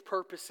to his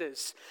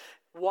purposes.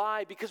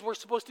 Why? Because we're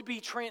supposed to be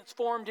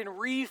transformed and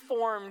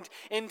reformed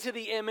into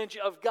the image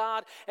of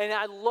God. And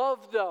I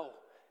love, though,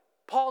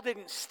 Paul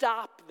didn't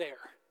stop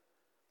there.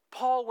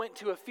 Paul went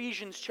to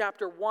Ephesians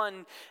chapter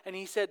 1, and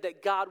he said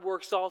that God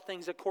works all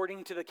things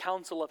according to the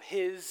counsel of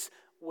his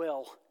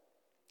will.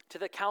 To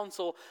the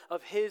counsel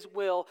of his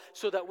will,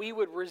 so that we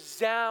would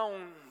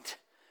resound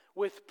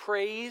with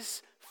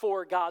praise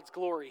for God's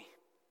glory.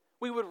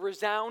 We would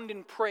resound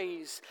in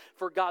praise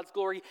for God's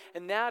glory.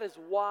 And that is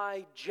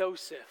why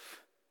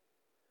Joseph,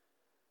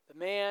 the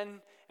man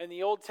in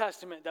the Old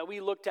Testament that we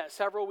looked at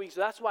several weeks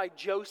ago, that's why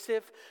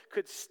Joseph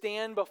could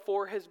stand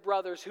before his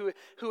brothers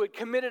who had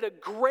committed a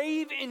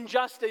grave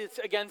injustice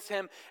against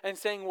him and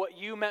saying, what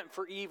you meant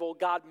for evil,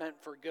 God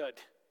meant for good.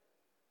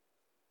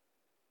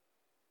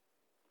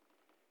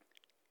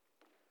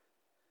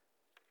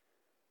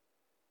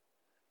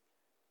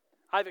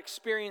 I've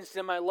experienced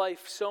in my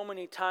life so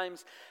many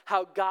times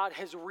how God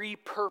has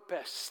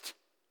repurposed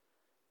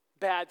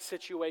bad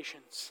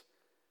situations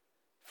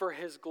for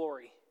his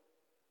glory.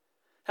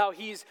 How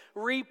he's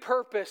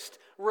repurposed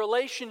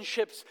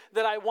relationships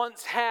that I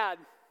once had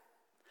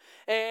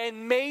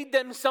and made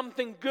them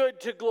something good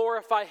to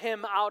glorify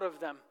him out of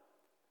them.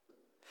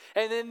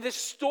 And in this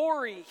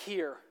story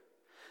here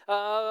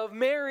of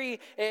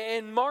Mary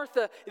and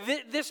Martha,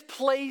 this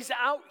plays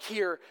out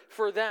here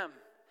for them.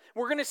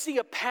 We're going to see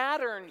a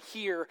pattern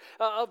here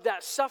of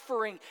that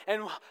suffering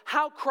and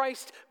how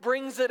Christ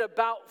brings it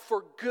about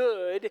for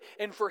good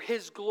and for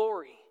his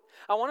glory.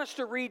 I want us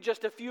to read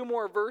just a few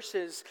more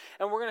verses,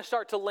 and we're going to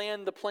start to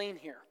land the plane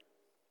here.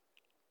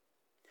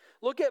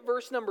 Look at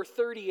verse number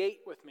 38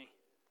 with me.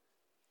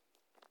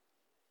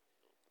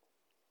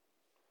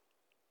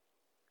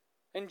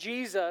 And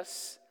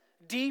Jesus,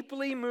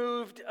 deeply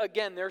moved,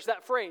 again, there's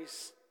that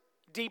phrase,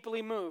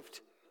 deeply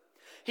moved.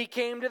 He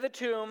came to the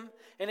tomb,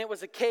 and it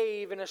was a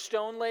cave, and a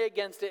stone lay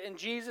against it. And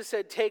Jesus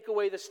said, take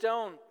away the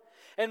stone.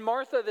 And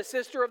Martha, the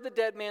sister of the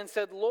dead man,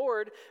 said,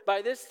 Lord,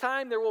 by this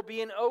time there will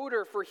be an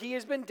odor, for he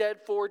has been dead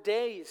 4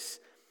 days.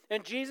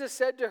 And Jesus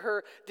said to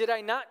her, did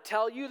I not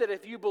tell you that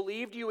if you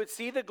believed, you would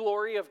see the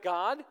glory of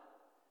God?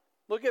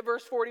 Look at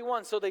verse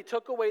 41. So they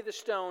took away the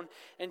stone,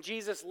 and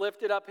Jesus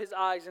lifted up his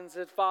eyes and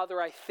said, Father,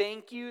 I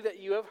thank you that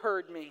you have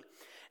heard me.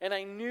 And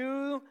I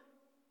knew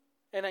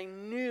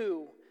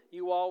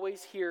you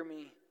always hear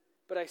me.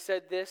 But I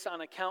said this on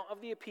account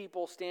of the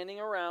people standing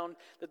around,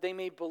 that they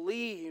may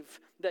believe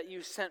that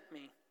you sent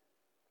me.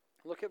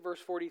 Look at verse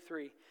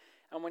 43.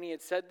 And when he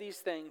had said these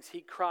things,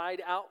 he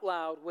cried out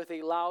loud with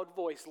a loud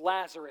voice,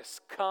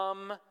 Lazarus,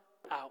 come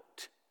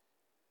out.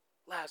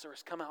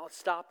 Lazarus, come out. Let's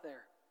stop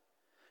there.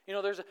 You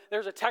know,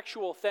 there's a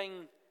textual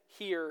thing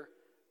here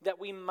that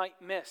we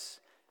might miss.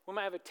 We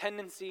might have a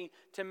tendency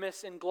to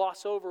miss and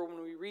gloss over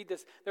when we read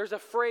this. There's a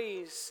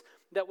phrase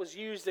that was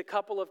used a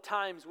couple of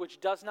times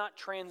which does not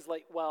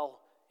translate well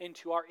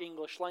into our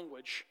English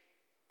language.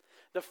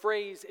 The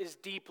phrase is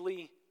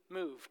deeply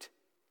moved.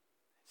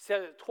 He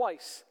said it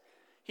twice.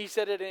 He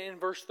said it in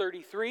verse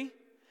 33,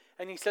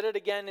 and he said it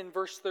again in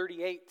verse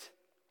 38.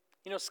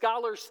 You know,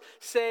 scholars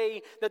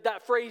say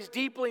that phrase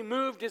deeply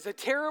moved is a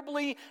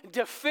terribly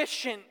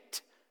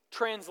deficient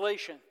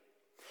translation.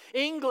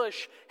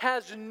 English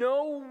has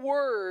no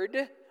word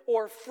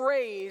or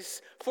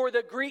phrase for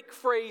the Greek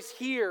phrase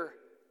here.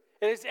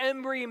 It is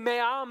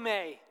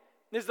embrimeame,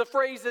 is the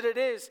phrase that it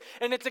is.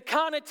 And it's a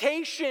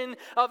connotation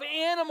of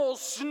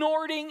animals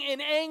snorting in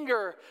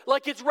anger,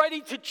 like it's ready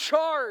to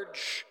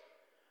charge.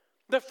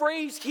 The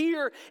phrase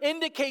here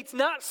indicates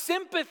not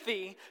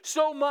sympathy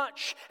so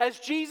much as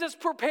Jesus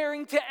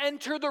preparing to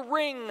enter the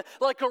ring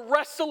like a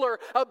wrestler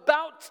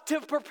about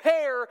to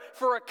prepare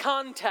for a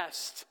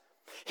contest.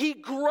 He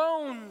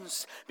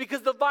groans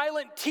because the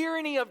violent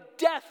tyranny of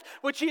death,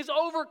 which he has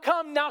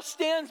overcome, now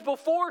stands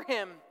before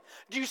him.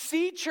 Do you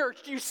see,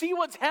 church? Do you see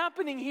what's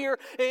happening here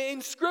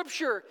in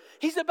Scripture?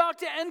 He's about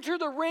to enter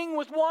the ring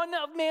with one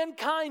of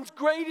mankind's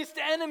greatest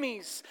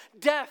enemies,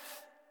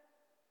 death.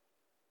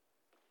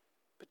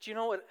 But you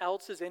know what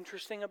else is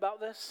interesting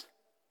about this?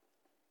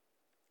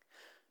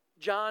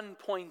 John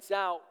points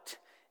out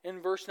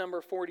in verse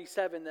number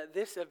 47 that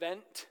this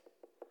event,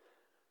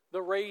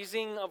 the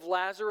raising of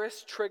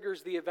Lazarus,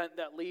 triggers the event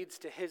that leads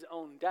to his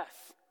own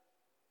death.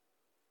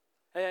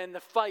 And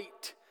the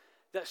fight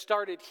that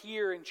started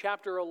here in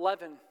chapter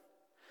 11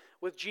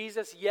 with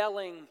Jesus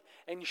yelling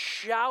and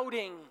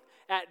shouting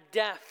at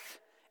death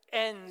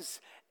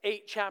ends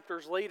 8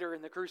 chapters later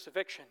in the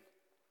crucifixion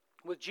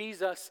with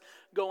Jesus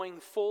going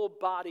full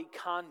body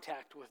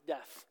contact with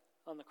death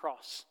on the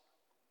cross.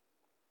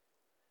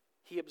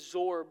 He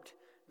absorbed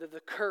the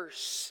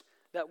curse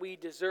that we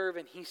deserve,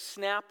 and he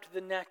snapped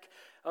the neck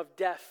of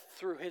death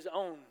through his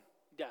own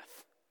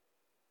death.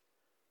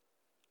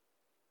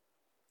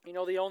 You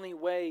know, the only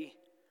way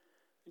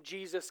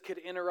Jesus could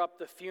interrupt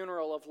the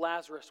funeral of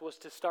Lazarus was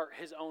to start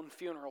his own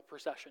funeral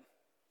procession.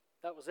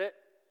 That was it.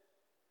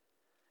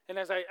 And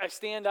as I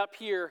stand up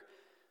here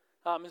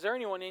Is there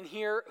anyone in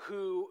here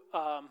who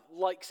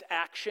likes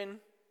action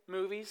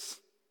movies?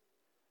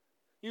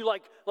 You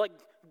like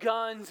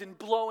guns and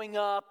blowing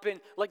up and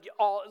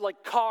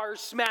like cars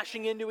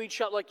smashing into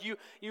each other. Like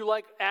you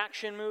like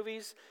action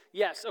movies?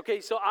 Yes.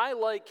 Okay. So I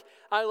like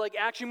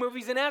action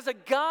movies, and as a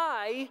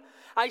guy,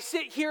 I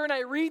sit here and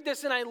I read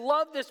this and I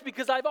love this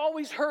because I've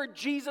always heard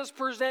Jesus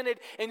presented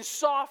in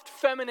soft,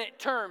 feminine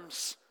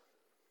terms.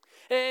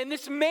 And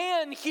this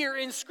man here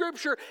in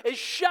Scripture is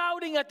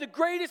shouting at the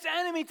greatest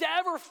enemy to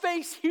ever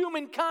face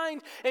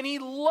humankind. And he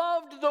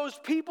loved those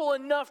people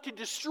enough to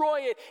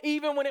destroy it,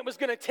 even when it was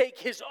going to take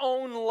his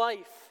own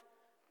life.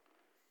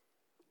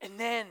 And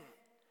then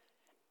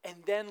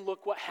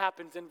look what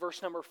happens in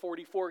verse number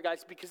 44,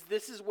 guys, because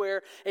this is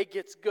where it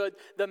gets good.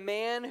 The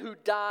man who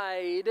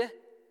died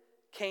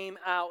came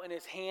out, and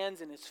his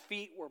hands and his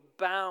feet were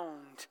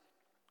bound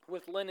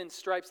with linen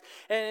stripes,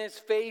 and his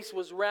face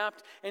was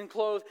wrapped in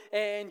clothes.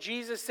 And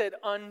Jesus said,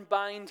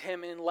 unbind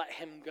him and let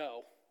him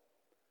go.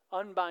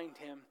 Unbind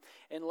him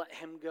and let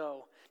him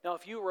go. Now,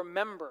 if you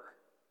remember,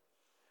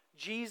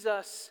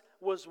 Jesus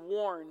was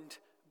warned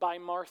by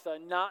Martha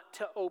not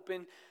to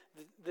open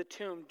the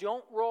tomb.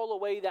 Don't roll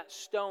away that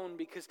stone,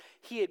 because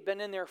he had been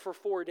in there for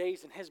 4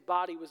 days and his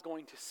body was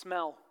going to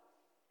smell.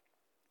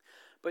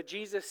 But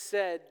Jesus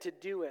said to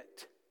do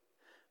it.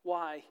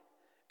 Why?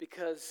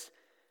 Because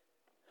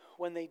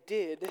when they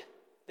did,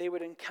 they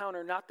would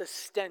encounter not the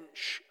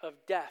stench of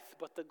death,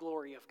 but the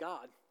glory of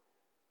God.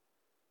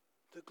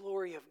 The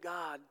glory of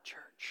God,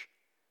 church.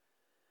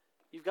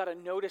 You've got to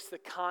notice the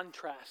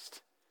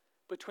contrast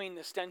between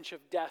the stench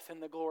of death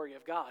and the glory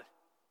of God.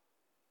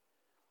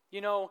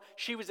 You know,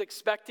 she was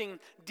expecting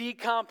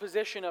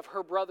decomposition of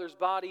her brother's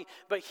body,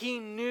 but he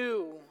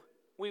knew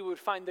we would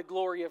find the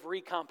glory of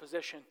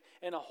recomposition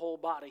in a whole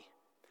body.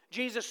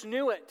 Jesus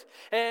knew it.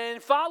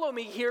 And follow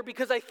me here,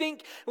 because I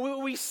think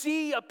we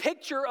see a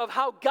picture of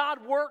how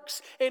God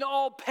works in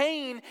all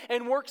pain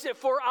and works it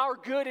for our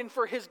good and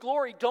for his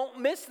glory. Don't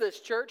miss this,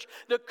 church.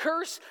 The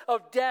curse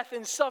of death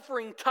and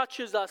suffering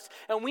touches us,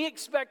 and we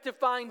expect to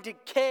find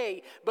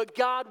decay, but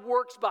God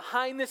works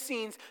behind the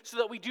scenes so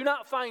that we do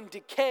not find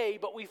decay,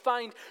 but we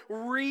find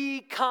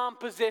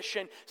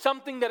recomposition,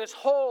 something that is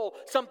whole,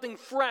 something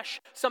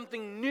fresh,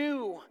 something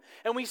new.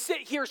 And we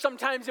sit here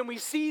sometimes and we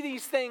see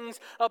these things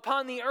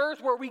upon the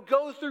earth where we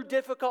go through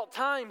difficult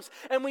times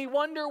and we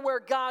wonder where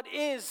God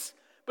is.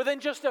 But then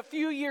just a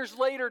few years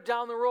later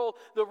down the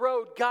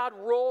road, God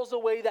rolls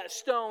away that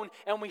stone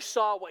and we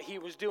saw what he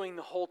was doing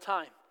the whole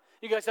time.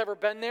 You guys ever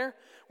been there?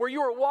 Where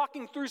you were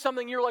walking through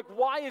something, you're like,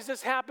 why is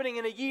this happening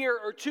in a year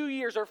or 2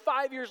 years or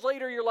 5 years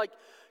later? You're like,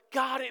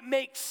 God, it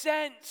makes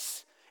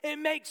sense. It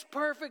makes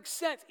perfect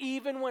sense.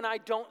 Even when I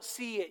don't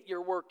see it,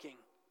 you're working.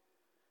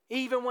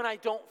 Even when I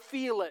don't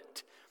feel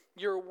it,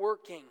 you're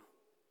working.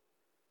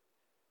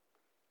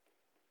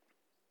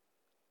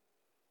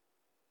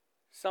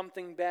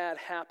 Something bad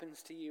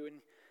happens to you and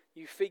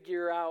you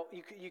figure out,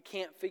 you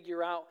can't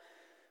figure out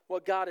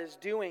what God is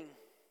doing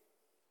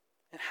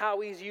and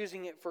how he's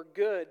using it for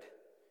good.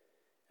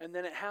 And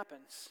then it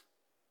happens.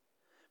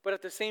 But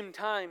at the same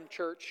time,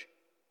 church,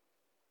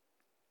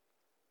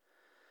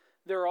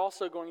 there are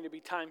also going to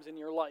be times in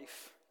your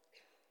life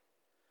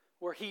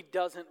where he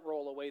doesn't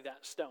roll away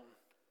that stone.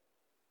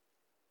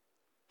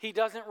 He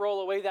doesn't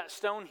roll away that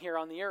stone here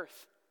on the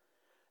earth.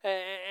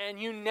 And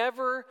you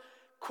never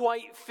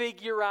quite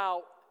figure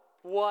out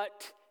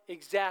what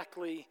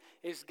exactly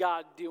is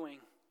God doing.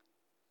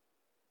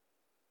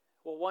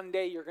 Well, one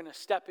day you're going to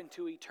step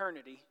into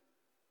eternity,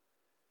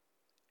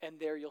 and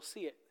there you'll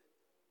see it.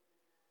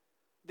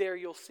 There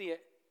you'll see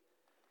it.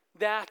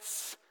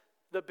 That's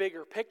the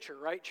bigger picture,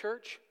 right,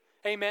 church?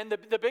 Amen.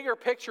 The bigger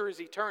picture is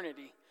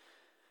eternity.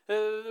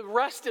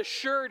 Rest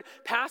assured,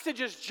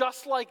 passages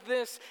just like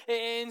this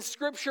in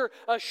Scripture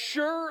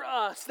assure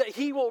us that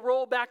he will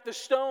roll back the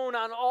stone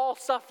on all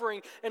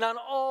suffering and on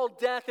all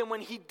death. And when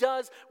he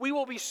does, we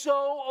will be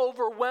so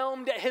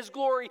overwhelmed at his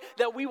glory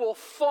that we will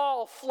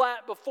fall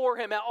flat before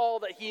him at all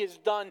that he has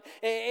done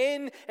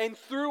in and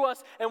through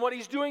us and what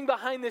he's doing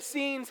behind the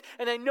scenes.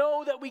 And I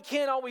know that we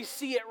can't always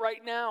see it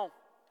right now.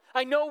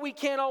 I know we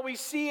can't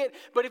always see it,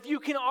 but if you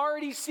can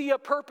already see a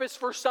purpose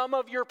for some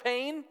of your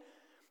pain,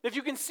 if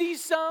you can see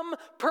some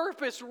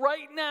purpose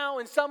right now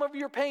in some of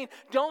your pain,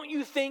 don't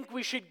you think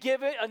we should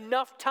give it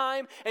enough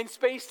time and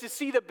space to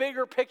see the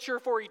bigger picture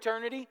for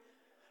eternity?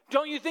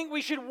 Don't you think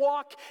we should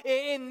walk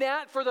in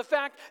that for the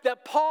fact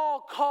that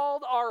Paul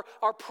called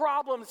our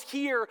problems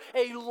here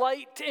a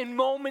light and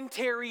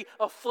momentary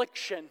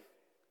affliction?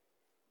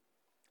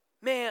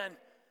 Man,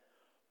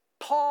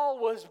 Paul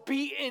was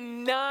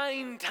beaten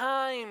 9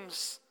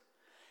 times.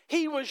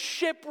 He was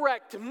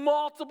shipwrecked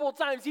multiple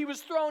times. He was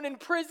thrown in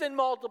prison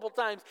multiple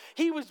times.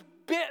 He was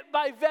bit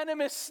by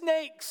venomous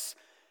snakes.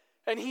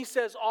 And he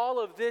says all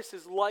of this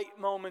is light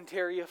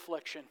momentary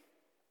affliction.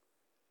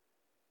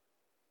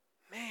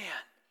 Man.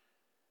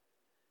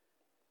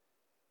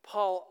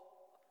 Paul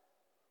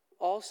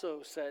also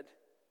said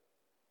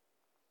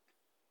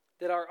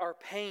that our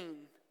pain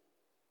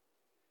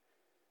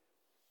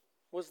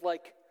was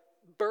like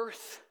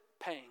birth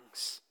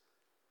pangs.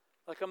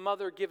 like a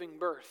mother giving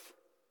birth.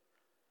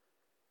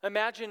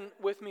 Imagine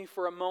with me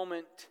for a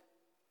moment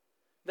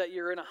that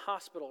you're in a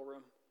hospital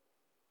room.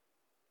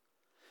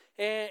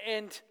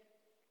 And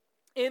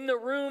in the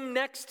room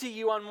next to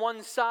you on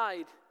one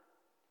side,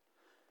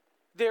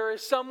 there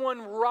is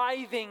someone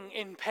writhing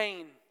in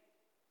pain.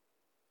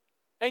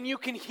 And you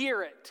can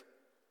hear it.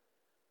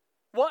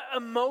 What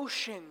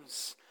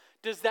emotions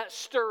does that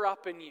stir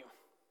up in you?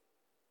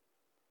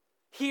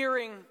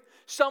 Hearing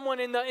someone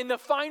in the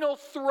final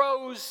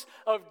throes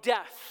of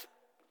death.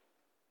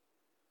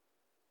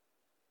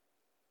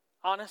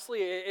 Honestly,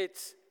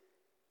 it's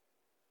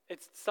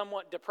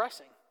somewhat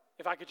depressing.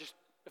 If I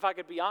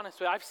could be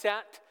honest with you, I've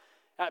sat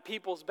at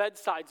people's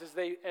bedsides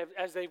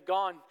as they've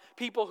gone.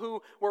 People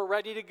who were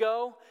ready to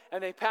go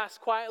and they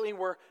passed quietly,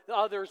 where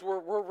others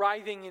were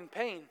writhing in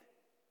pain.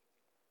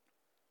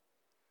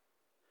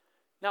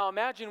 Now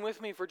imagine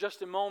with me for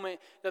just a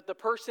moment that the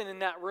person in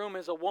that room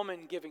is a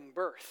woman giving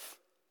birth.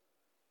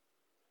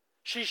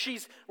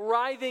 She's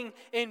writhing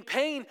in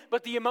pain,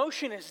 but the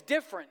emotion is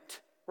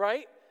different,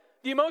 right?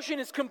 The emotion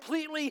is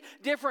completely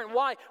different.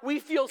 Why? We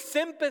feel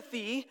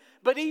sympathy,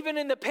 but even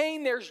in the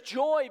pain there's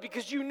joy,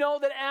 because you know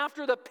that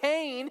after the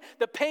pain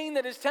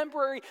that is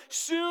temporary,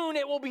 soon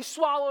it will be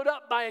swallowed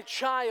up by a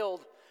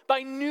child,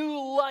 by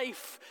new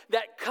life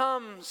that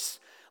comes.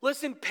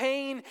 Listen,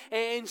 pain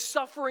and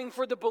suffering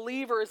for the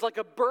believer is like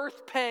a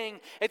birth pang.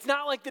 It's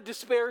not like the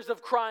despairs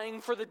of crying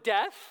for the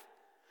death.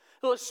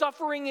 The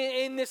suffering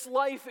in this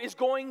life is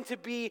going to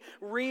be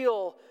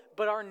real,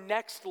 but our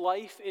next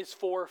life is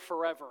for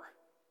forever.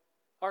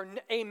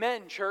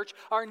 Amen, church.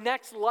 Our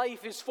next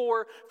life is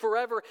for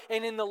forever.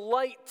 And in the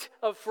light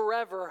of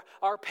forever,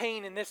 our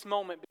pain in this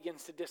moment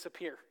begins to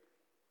disappear.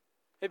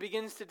 It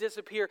begins to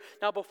disappear.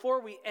 Now,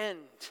 before we end,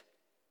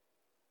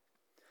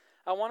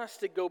 I want us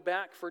to go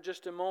back for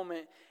just a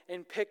moment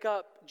and pick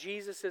up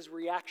Jesus'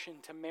 reaction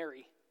to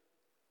Mary,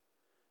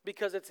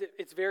 because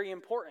it's very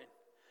important.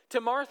 To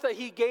Martha,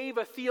 he gave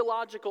a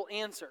theological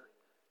answer.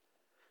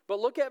 But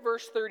look at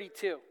verse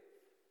 32.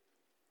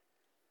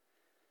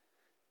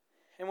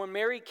 And when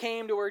Mary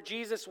came to where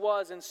Jesus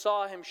was and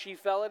saw him, she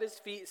fell at his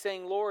feet,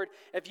 saying, Lord,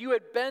 if you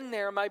had been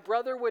there, my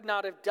brother would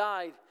not have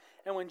died.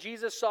 And when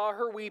Jesus saw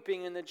her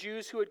weeping, and the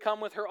Jews who had come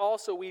with her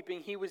also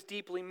weeping, he was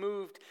deeply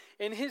moved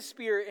in his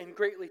spirit and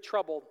greatly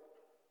troubled.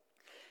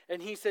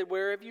 And he said,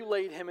 Where have you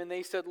laid him? And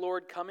they said,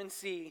 Lord, come and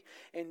see.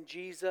 And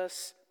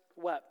Jesus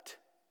wept.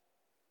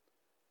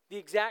 The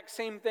exact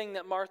same thing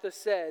that Martha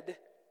said,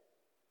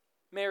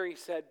 Mary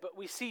said, but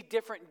we see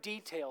different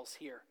details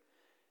here.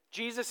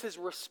 Jesus'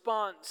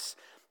 response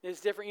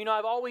is different. You know,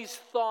 I've always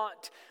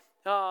thought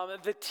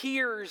the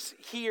tears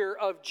here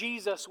of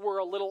Jesus were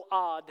a little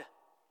odd.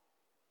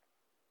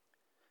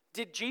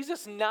 Did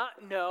Jesus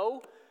not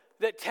know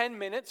that 10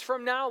 minutes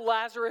from now,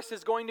 Lazarus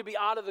is going to be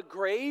out of the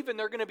grave and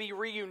they're going to be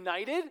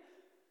reunited?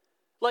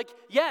 Like,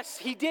 yes,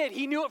 he did.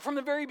 He knew it from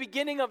the very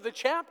beginning of the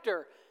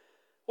chapter.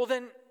 Well,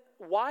 then,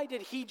 why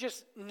did he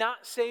just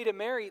not say to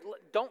Mary,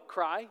 don't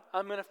cry,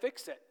 I'm going to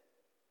fix it?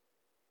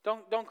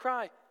 Don't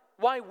cry.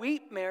 Why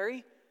weep,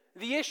 Mary?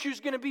 The issue's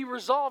going to be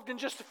resolved in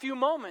just a few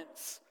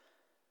moments.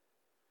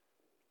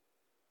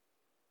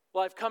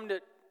 Well, I've come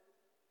to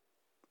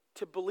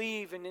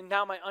believe, and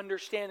now my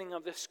understanding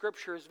of this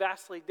scripture is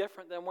vastly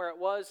different than where it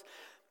was.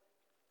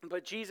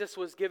 But Jesus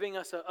was giving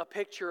us a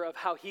picture of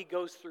how he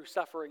goes through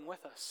suffering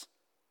with us.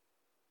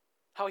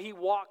 How he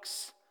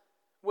walks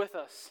with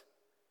us.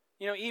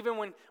 You know, even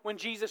when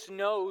Jesus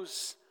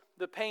knows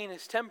the pain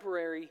is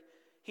temporary,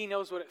 he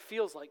knows what it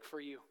feels like for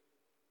you.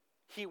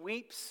 He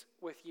weeps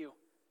with you.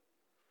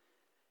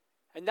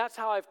 And that's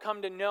how I've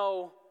come to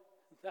know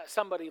that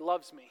somebody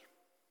loves me.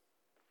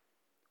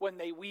 When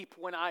they weep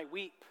when I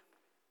weep.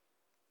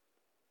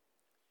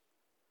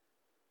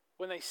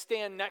 When they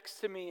stand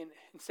next to me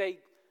and say,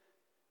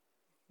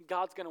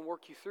 God's going to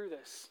work you through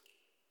this.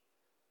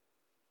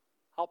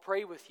 I'll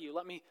pray with you.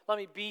 Let me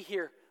be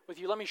here with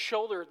you. Let me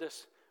shoulder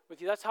this with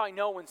you. That's how I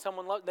know when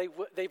someone loves.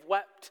 They've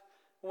wept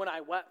when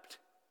I wept.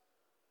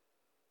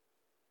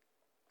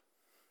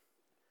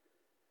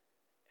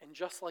 And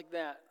just like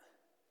that,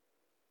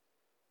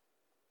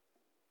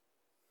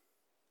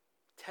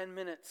 10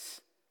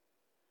 minutes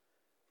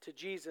to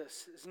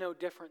Jesus is no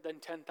different than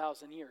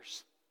 10,000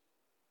 years.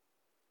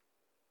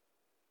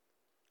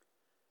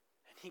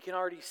 And he can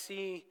already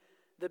see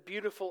the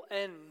beautiful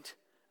end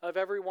of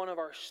every one of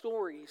our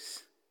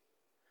stories.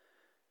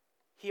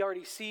 He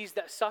already sees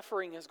that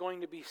suffering is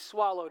going to be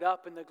swallowed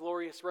up in the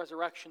glorious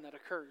resurrection that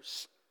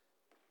occurs.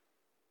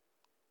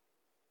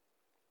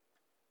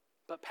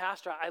 But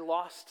Pastor, I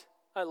lost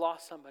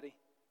somebody.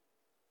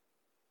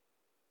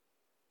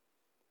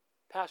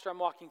 Pastor, I'm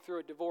walking through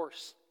a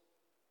divorce.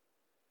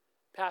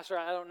 Pastor,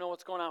 I don't know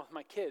what's going on with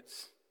my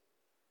kids.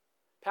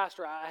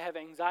 Pastor, I have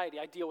anxiety.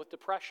 I deal with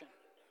depression.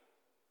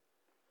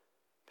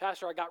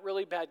 Pastor, I got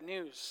really bad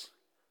news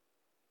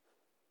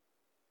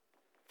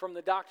from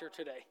the doctor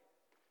today.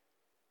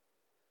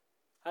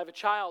 I have a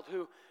child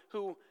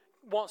who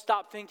won't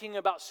stop thinking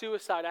about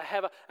suicide. I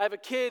have a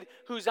kid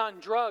who's on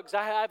drugs.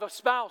 I have a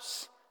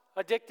spouse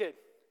addicted.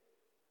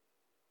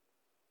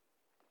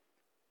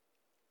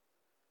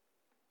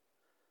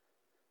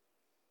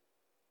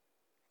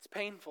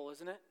 painful,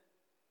 isn't it?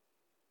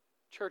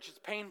 Church, it's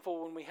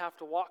painful when we have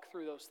to walk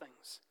through those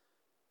things.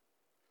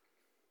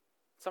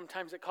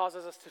 Sometimes it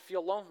causes us to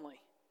feel lonely.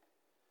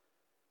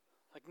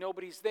 Like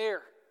nobody's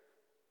there.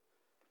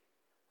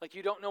 Like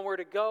you don't know where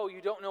to go.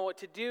 You don't know what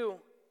to do.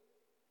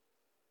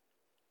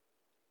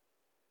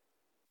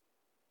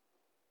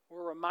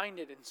 We're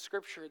reminded in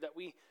Scripture that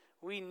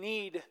we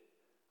need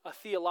a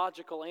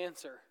theological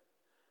answer.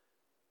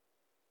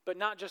 But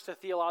not just a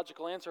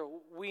theological answer.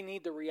 We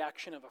need the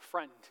reaction of a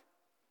friend.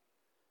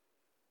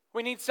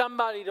 We need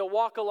somebody to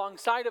walk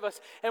alongside of us.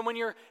 And when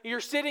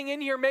you're sitting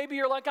in here, maybe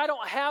you're like, I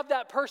don't have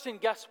that person.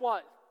 Guess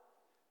what?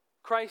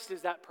 Christ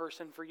is that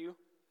person for you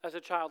as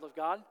a child of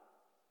God.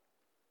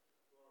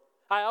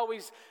 I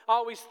always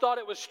thought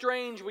it was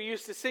strange. We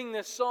used to sing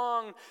this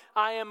song,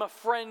 I am a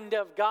friend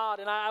of God.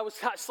 And I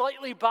was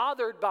slightly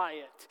bothered by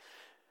it.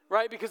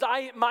 Right? Because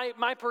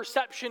my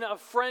perception of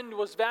friend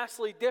was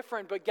vastly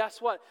different. But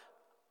guess what?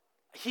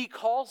 He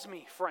calls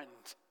me friend.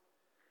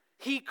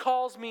 He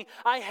calls me,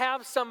 I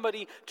have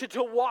somebody to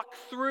walk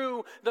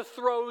through the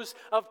throes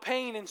of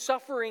pain and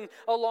suffering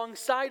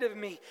alongside of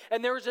me.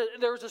 And there was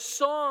a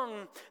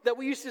song that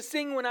we used to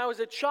sing when I was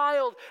a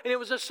child, and it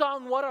was a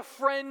song, What a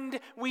Friend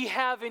We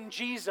Have in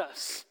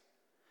Jesus.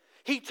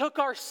 He took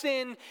our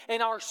sin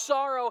and our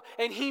sorrow,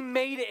 and He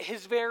made it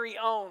His very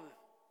own,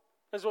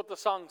 is what the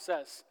song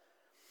says.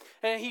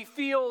 And He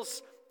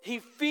feels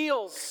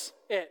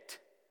it.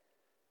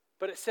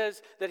 But it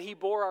says that He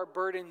bore our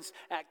burdens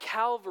at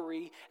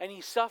Calvary, and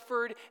He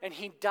suffered and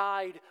He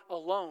died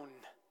alone.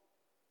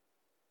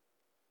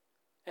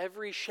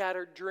 Every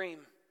shattered dream,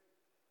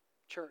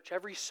 church,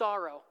 every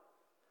sorrow,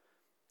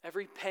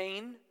 every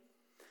pain,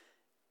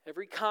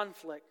 every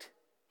conflict,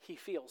 He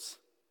feels.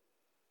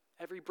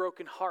 Every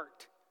broken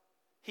heart,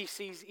 He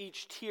sees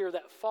each tear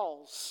that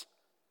falls.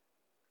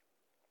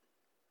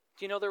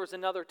 Do you know there was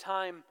another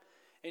time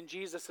in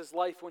Jesus'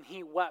 life when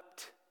He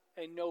wept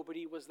and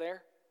nobody was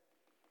there?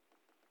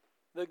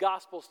 The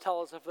Gospels tell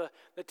us of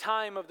the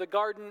time of the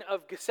Garden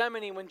of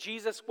Gethsemane when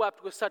Jesus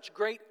wept with such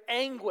great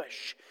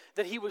anguish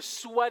that He was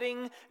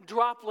sweating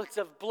droplets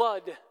of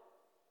blood.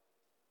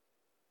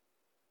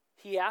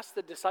 He asked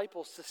the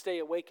disciples to stay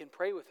awake and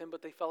pray with Him,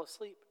 but they fell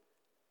asleep.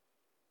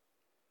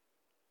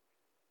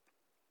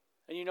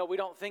 And you know, we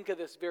don't think of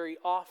this very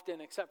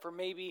often, except for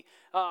maybe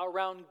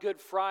around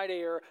Good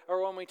Friday or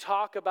when we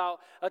talk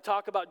about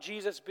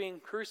Jesus being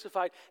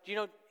crucified. Do you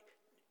know,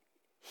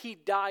 He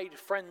died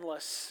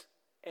friendless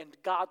and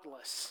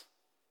godless.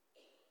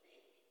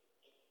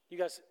 You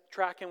guys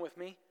tracking with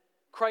me?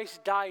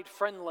 Christ died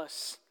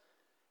friendless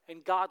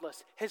and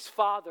godless. His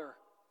Father,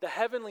 the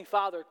Heavenly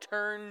Father,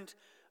 turned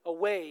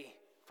away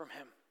from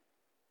Him.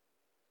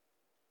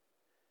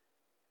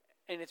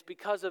 And it's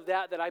because of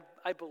that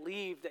I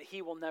believe that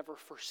He will never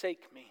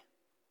forsake me.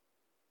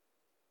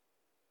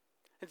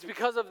 It's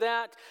because of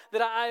that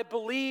I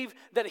believe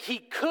that He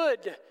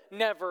could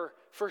never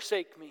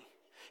forsake me.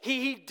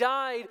 He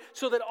died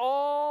so that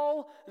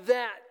all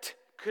that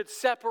could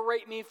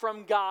separate me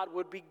from God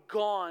would be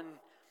gone.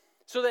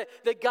 So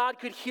that God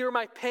could hear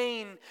my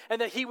pain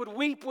and that He would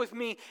weep with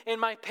me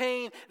in my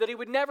pain. That He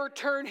would never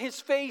turn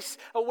His face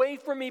away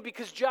from me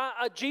because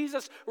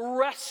Jesus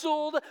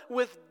wrestled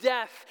with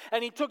death.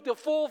 And He took the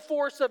full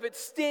force of its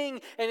sting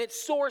and its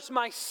source,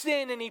 my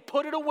sin, and He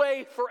put it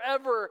away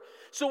forever.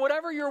 So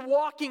whatever you're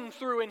walking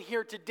through in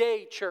here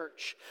today,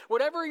 church,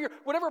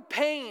 whatever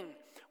pain,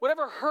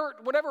 whatever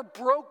hurt, whatever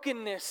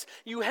brokenness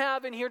you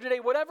have in here today,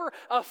 whatever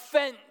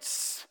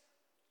offense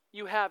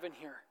you have in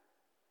here,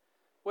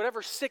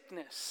 whatever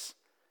sickness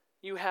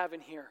you have in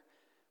here,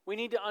 we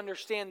need to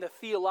understand the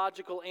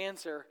theological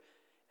answer,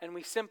 and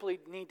we simply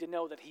need to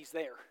know that He's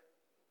there.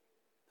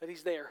 That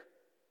He's there.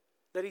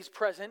 That He's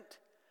present.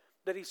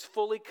 That He's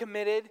fully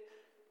committed.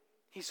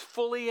 He's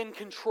fully in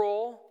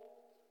control.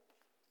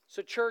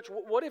 So church,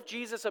 what if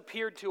Jesus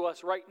appeared to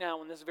us right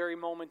now in this very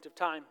moment of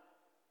time?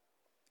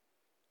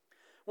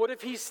 What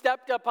if He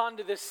stepped up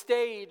onto this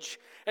stage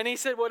and He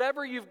said,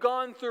 whatever you've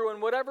gone through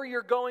and whatever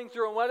you're going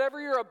through and whatever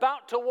you're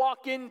about to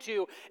walk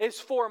into is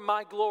for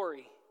my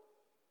glory?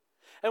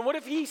 And what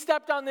if He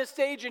stepped on this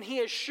stage and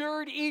He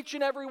assured each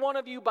and every one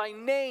of you by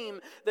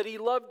name that He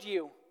loved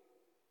you?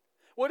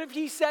 What if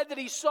He said that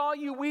He saw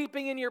you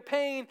weeping in your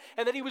pain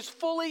and that He was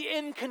fully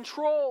in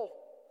control?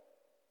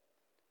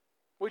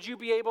 Would you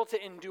be able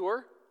to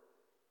endure?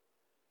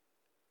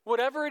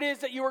 Whatever it is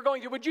that you are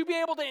going through, would you be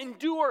able to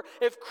endure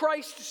if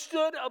Christ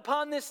stood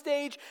upon this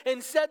stage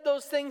and said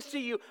those things to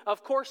you?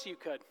 Of course you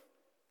could.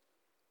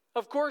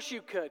 Of course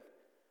you could.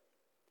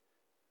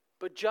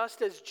 But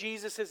just as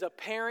Jesus'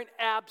 apparent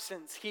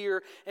absence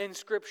here in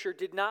Scripture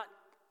did not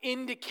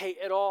indicate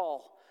at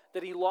all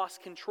that He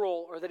lost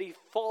control or that He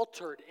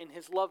faltered in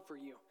His love for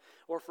you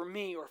or for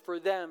me or for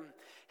them,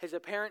 His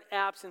apparent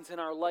absence in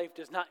our life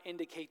does not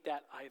indicate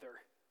that either.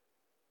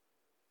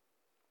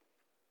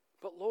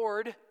 But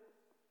Lord,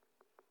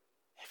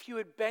 if you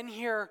had been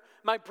here,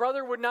 my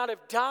brother would not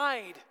have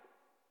died.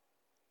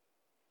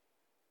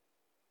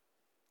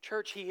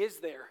 Church, He is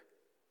there.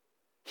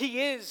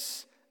 He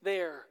is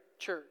there,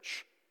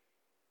 church.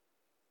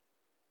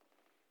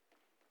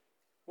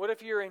 What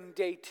if you're in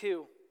day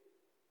 2?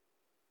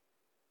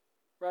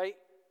 Right?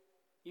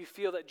 You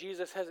feel that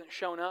Jesus hasn't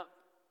shown up.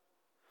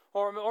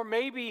 Or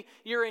maybe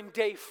you're in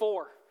day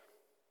 4.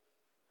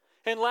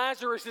 And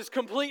Lazarus is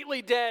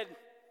completely dead.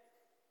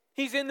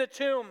 He's in the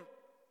tomb.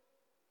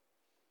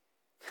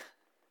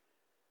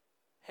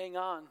 Hang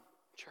on,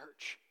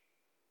 church.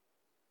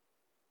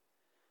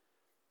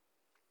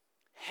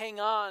 Hang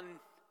on,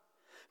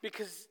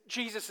 because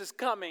Jesus is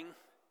coming.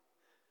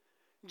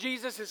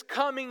 Jesus is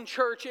coming,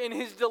 church, and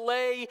his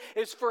delay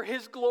is for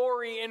his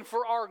glory and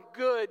for our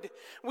good.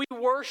 We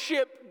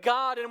worship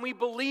God and we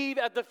believe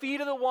at the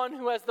feet of the one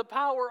who has the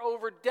power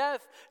over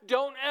death.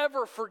 Don't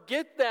ever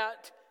forget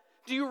that.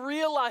 Do you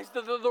realize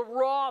the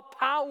raw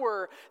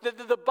power that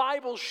the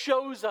Bible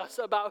shows us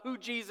about who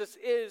Jesus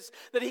is?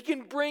 That he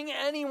can bring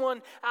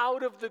anyone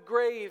out of the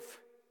grave.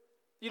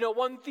 You know,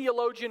 one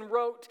theologian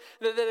wrote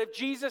that if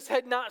Jesus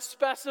had not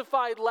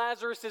specified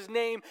Lazarus'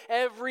 name,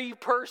 every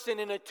person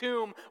in a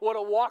tomb would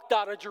have walked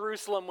out of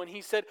Jerusalem when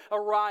he said,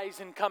 "Arise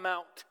and come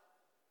out."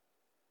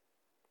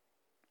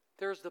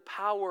 There's the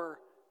power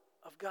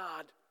of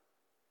God.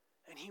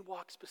 And he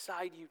walks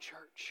beside you,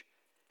 church.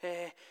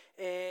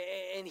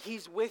 And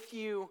he's with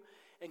you.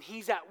 And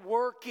he's at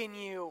work in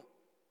you.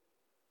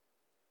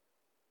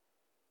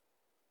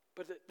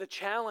 But the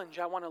challenge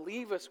I want to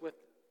leave us with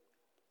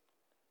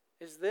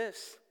is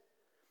this.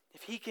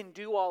 If he can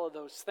do all of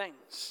those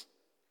things,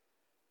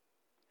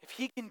 if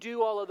he can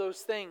do all of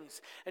those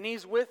things, and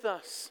he's with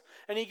us,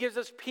 and he gives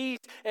us peace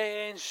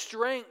and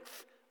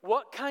strength,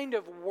 what kind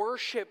of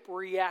worship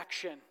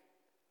reaction?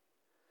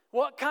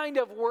 What kind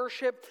of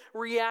worship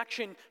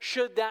reaction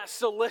should that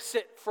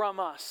solicit from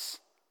us?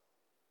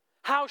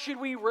 How should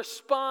we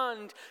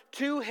respond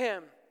to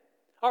him?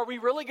 Are we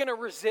really going to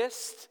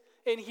resist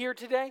in here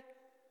today?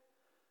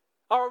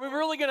 Are we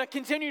really going to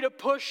continue to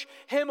push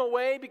him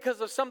away because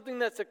of something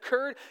that's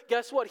occurred?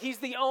 Guess what? He's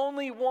the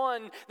only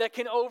one that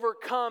can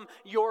overcome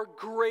your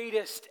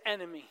greatest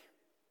enemy,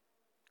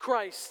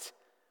 Christ.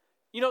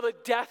 You know, the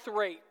death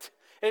rate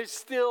is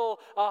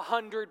still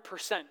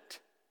 100%.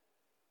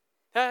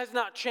 That has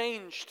not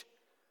changed.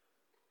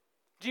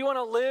 Do you want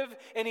to live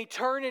in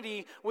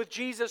eternity with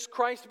Jesus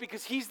Christ?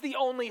 Because he's the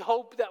only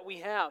hope that we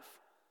have.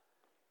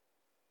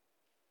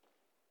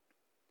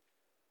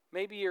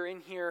 Maybe you're in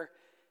here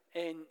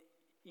and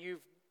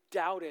you've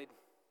doubted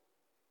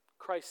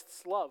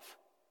Christ's love.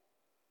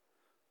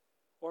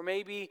 Or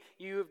maybe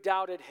you've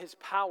doubted his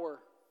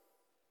power.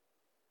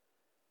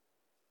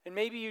 And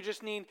maybe you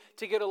just need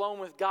to get alone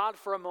with God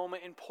for a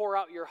moment and pour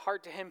out your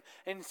heart to him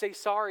and say,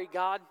 "Sorry,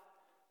 God,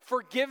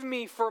 forgive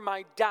me for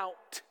my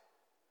doubt.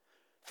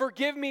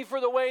 Forgive me for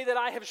the way that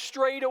I have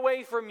strayed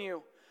away from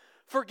you.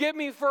 Forgive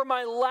me for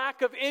my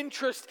lack of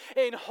interest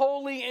in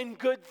holy and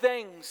good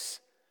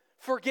things.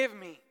 Forgive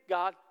me,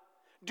 God.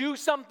 Do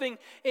something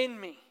in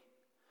me."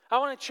 I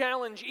want to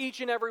challenge each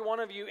and every one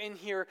of you in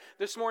here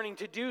this morning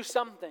to do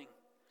something.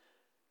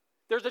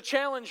 There's a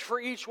challenge for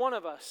each one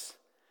of us.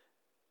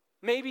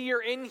 Maybe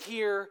you're in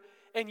here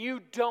and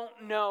you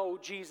don't know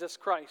Jesus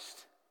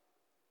Christ.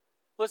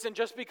 Listen,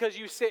 just because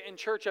you sit in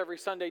church every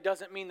Sunday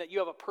doesn't mean that you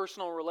have a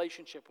personal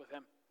relationship with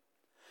him.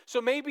 So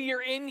maybe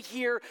you're in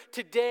here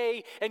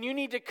today and you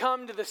need to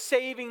come to the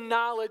saving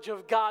knowledge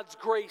of God's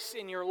grace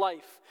in your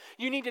life.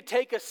 You need to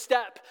take a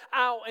step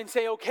out and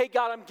say, "Okay,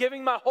 God, I'm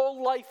giving my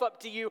whole life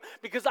up to you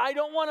because I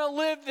don't want to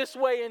live this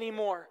way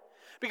anymore.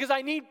 Because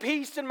I need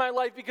peace in my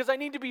life. Because I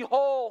need to be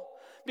whole.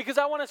 Because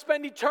I want to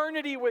spend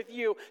eternity with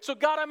you. So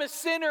God, I'm a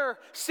sinner.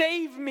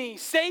 Save me.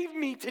 Save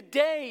me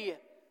today."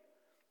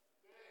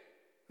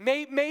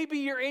 Maybe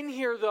you're in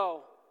here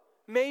though.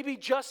 Maybe,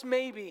 just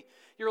maybe,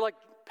 you're like,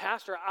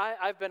 "Pastor,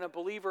 I've been a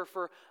believer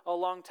for a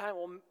long time."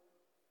 Well,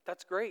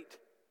 that's great.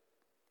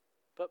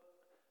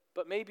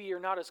 But maybe you're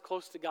not as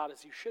close to God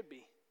as you should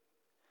be.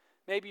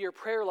 Maybe your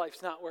prayer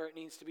life's not where it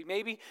needs to be.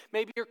 Maybe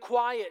your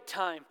quiet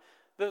time,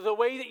 the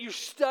way that you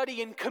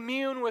study and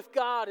commune with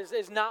God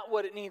is not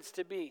what it needs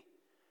to be.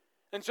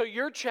 And so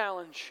your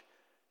challenge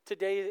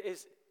today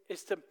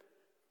is to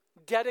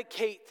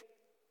dedicate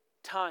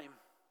time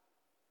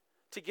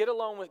to get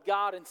alone with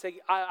God and say,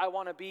 I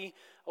want to be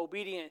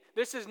obedient.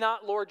 This is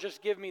not, "Lord,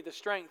 just give me the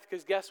strength,"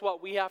 because guess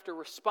what? We have to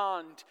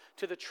respond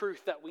to the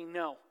truth that we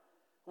know.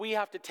 We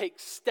have to take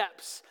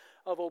steps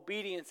of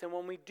obedience, and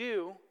when we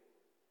do,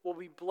 we'll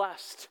be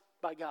blessed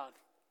by God.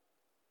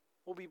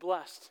 We'll be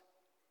blessed.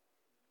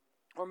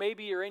 Or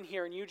maybe you're in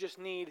here and you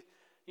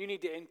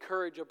need to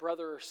encourage a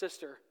brother or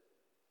sister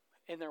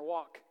in their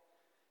walk.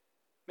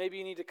 Maybe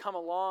you need to come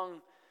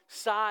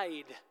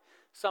alongside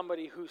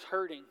somebody who's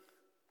hurting.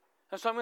 And so I'm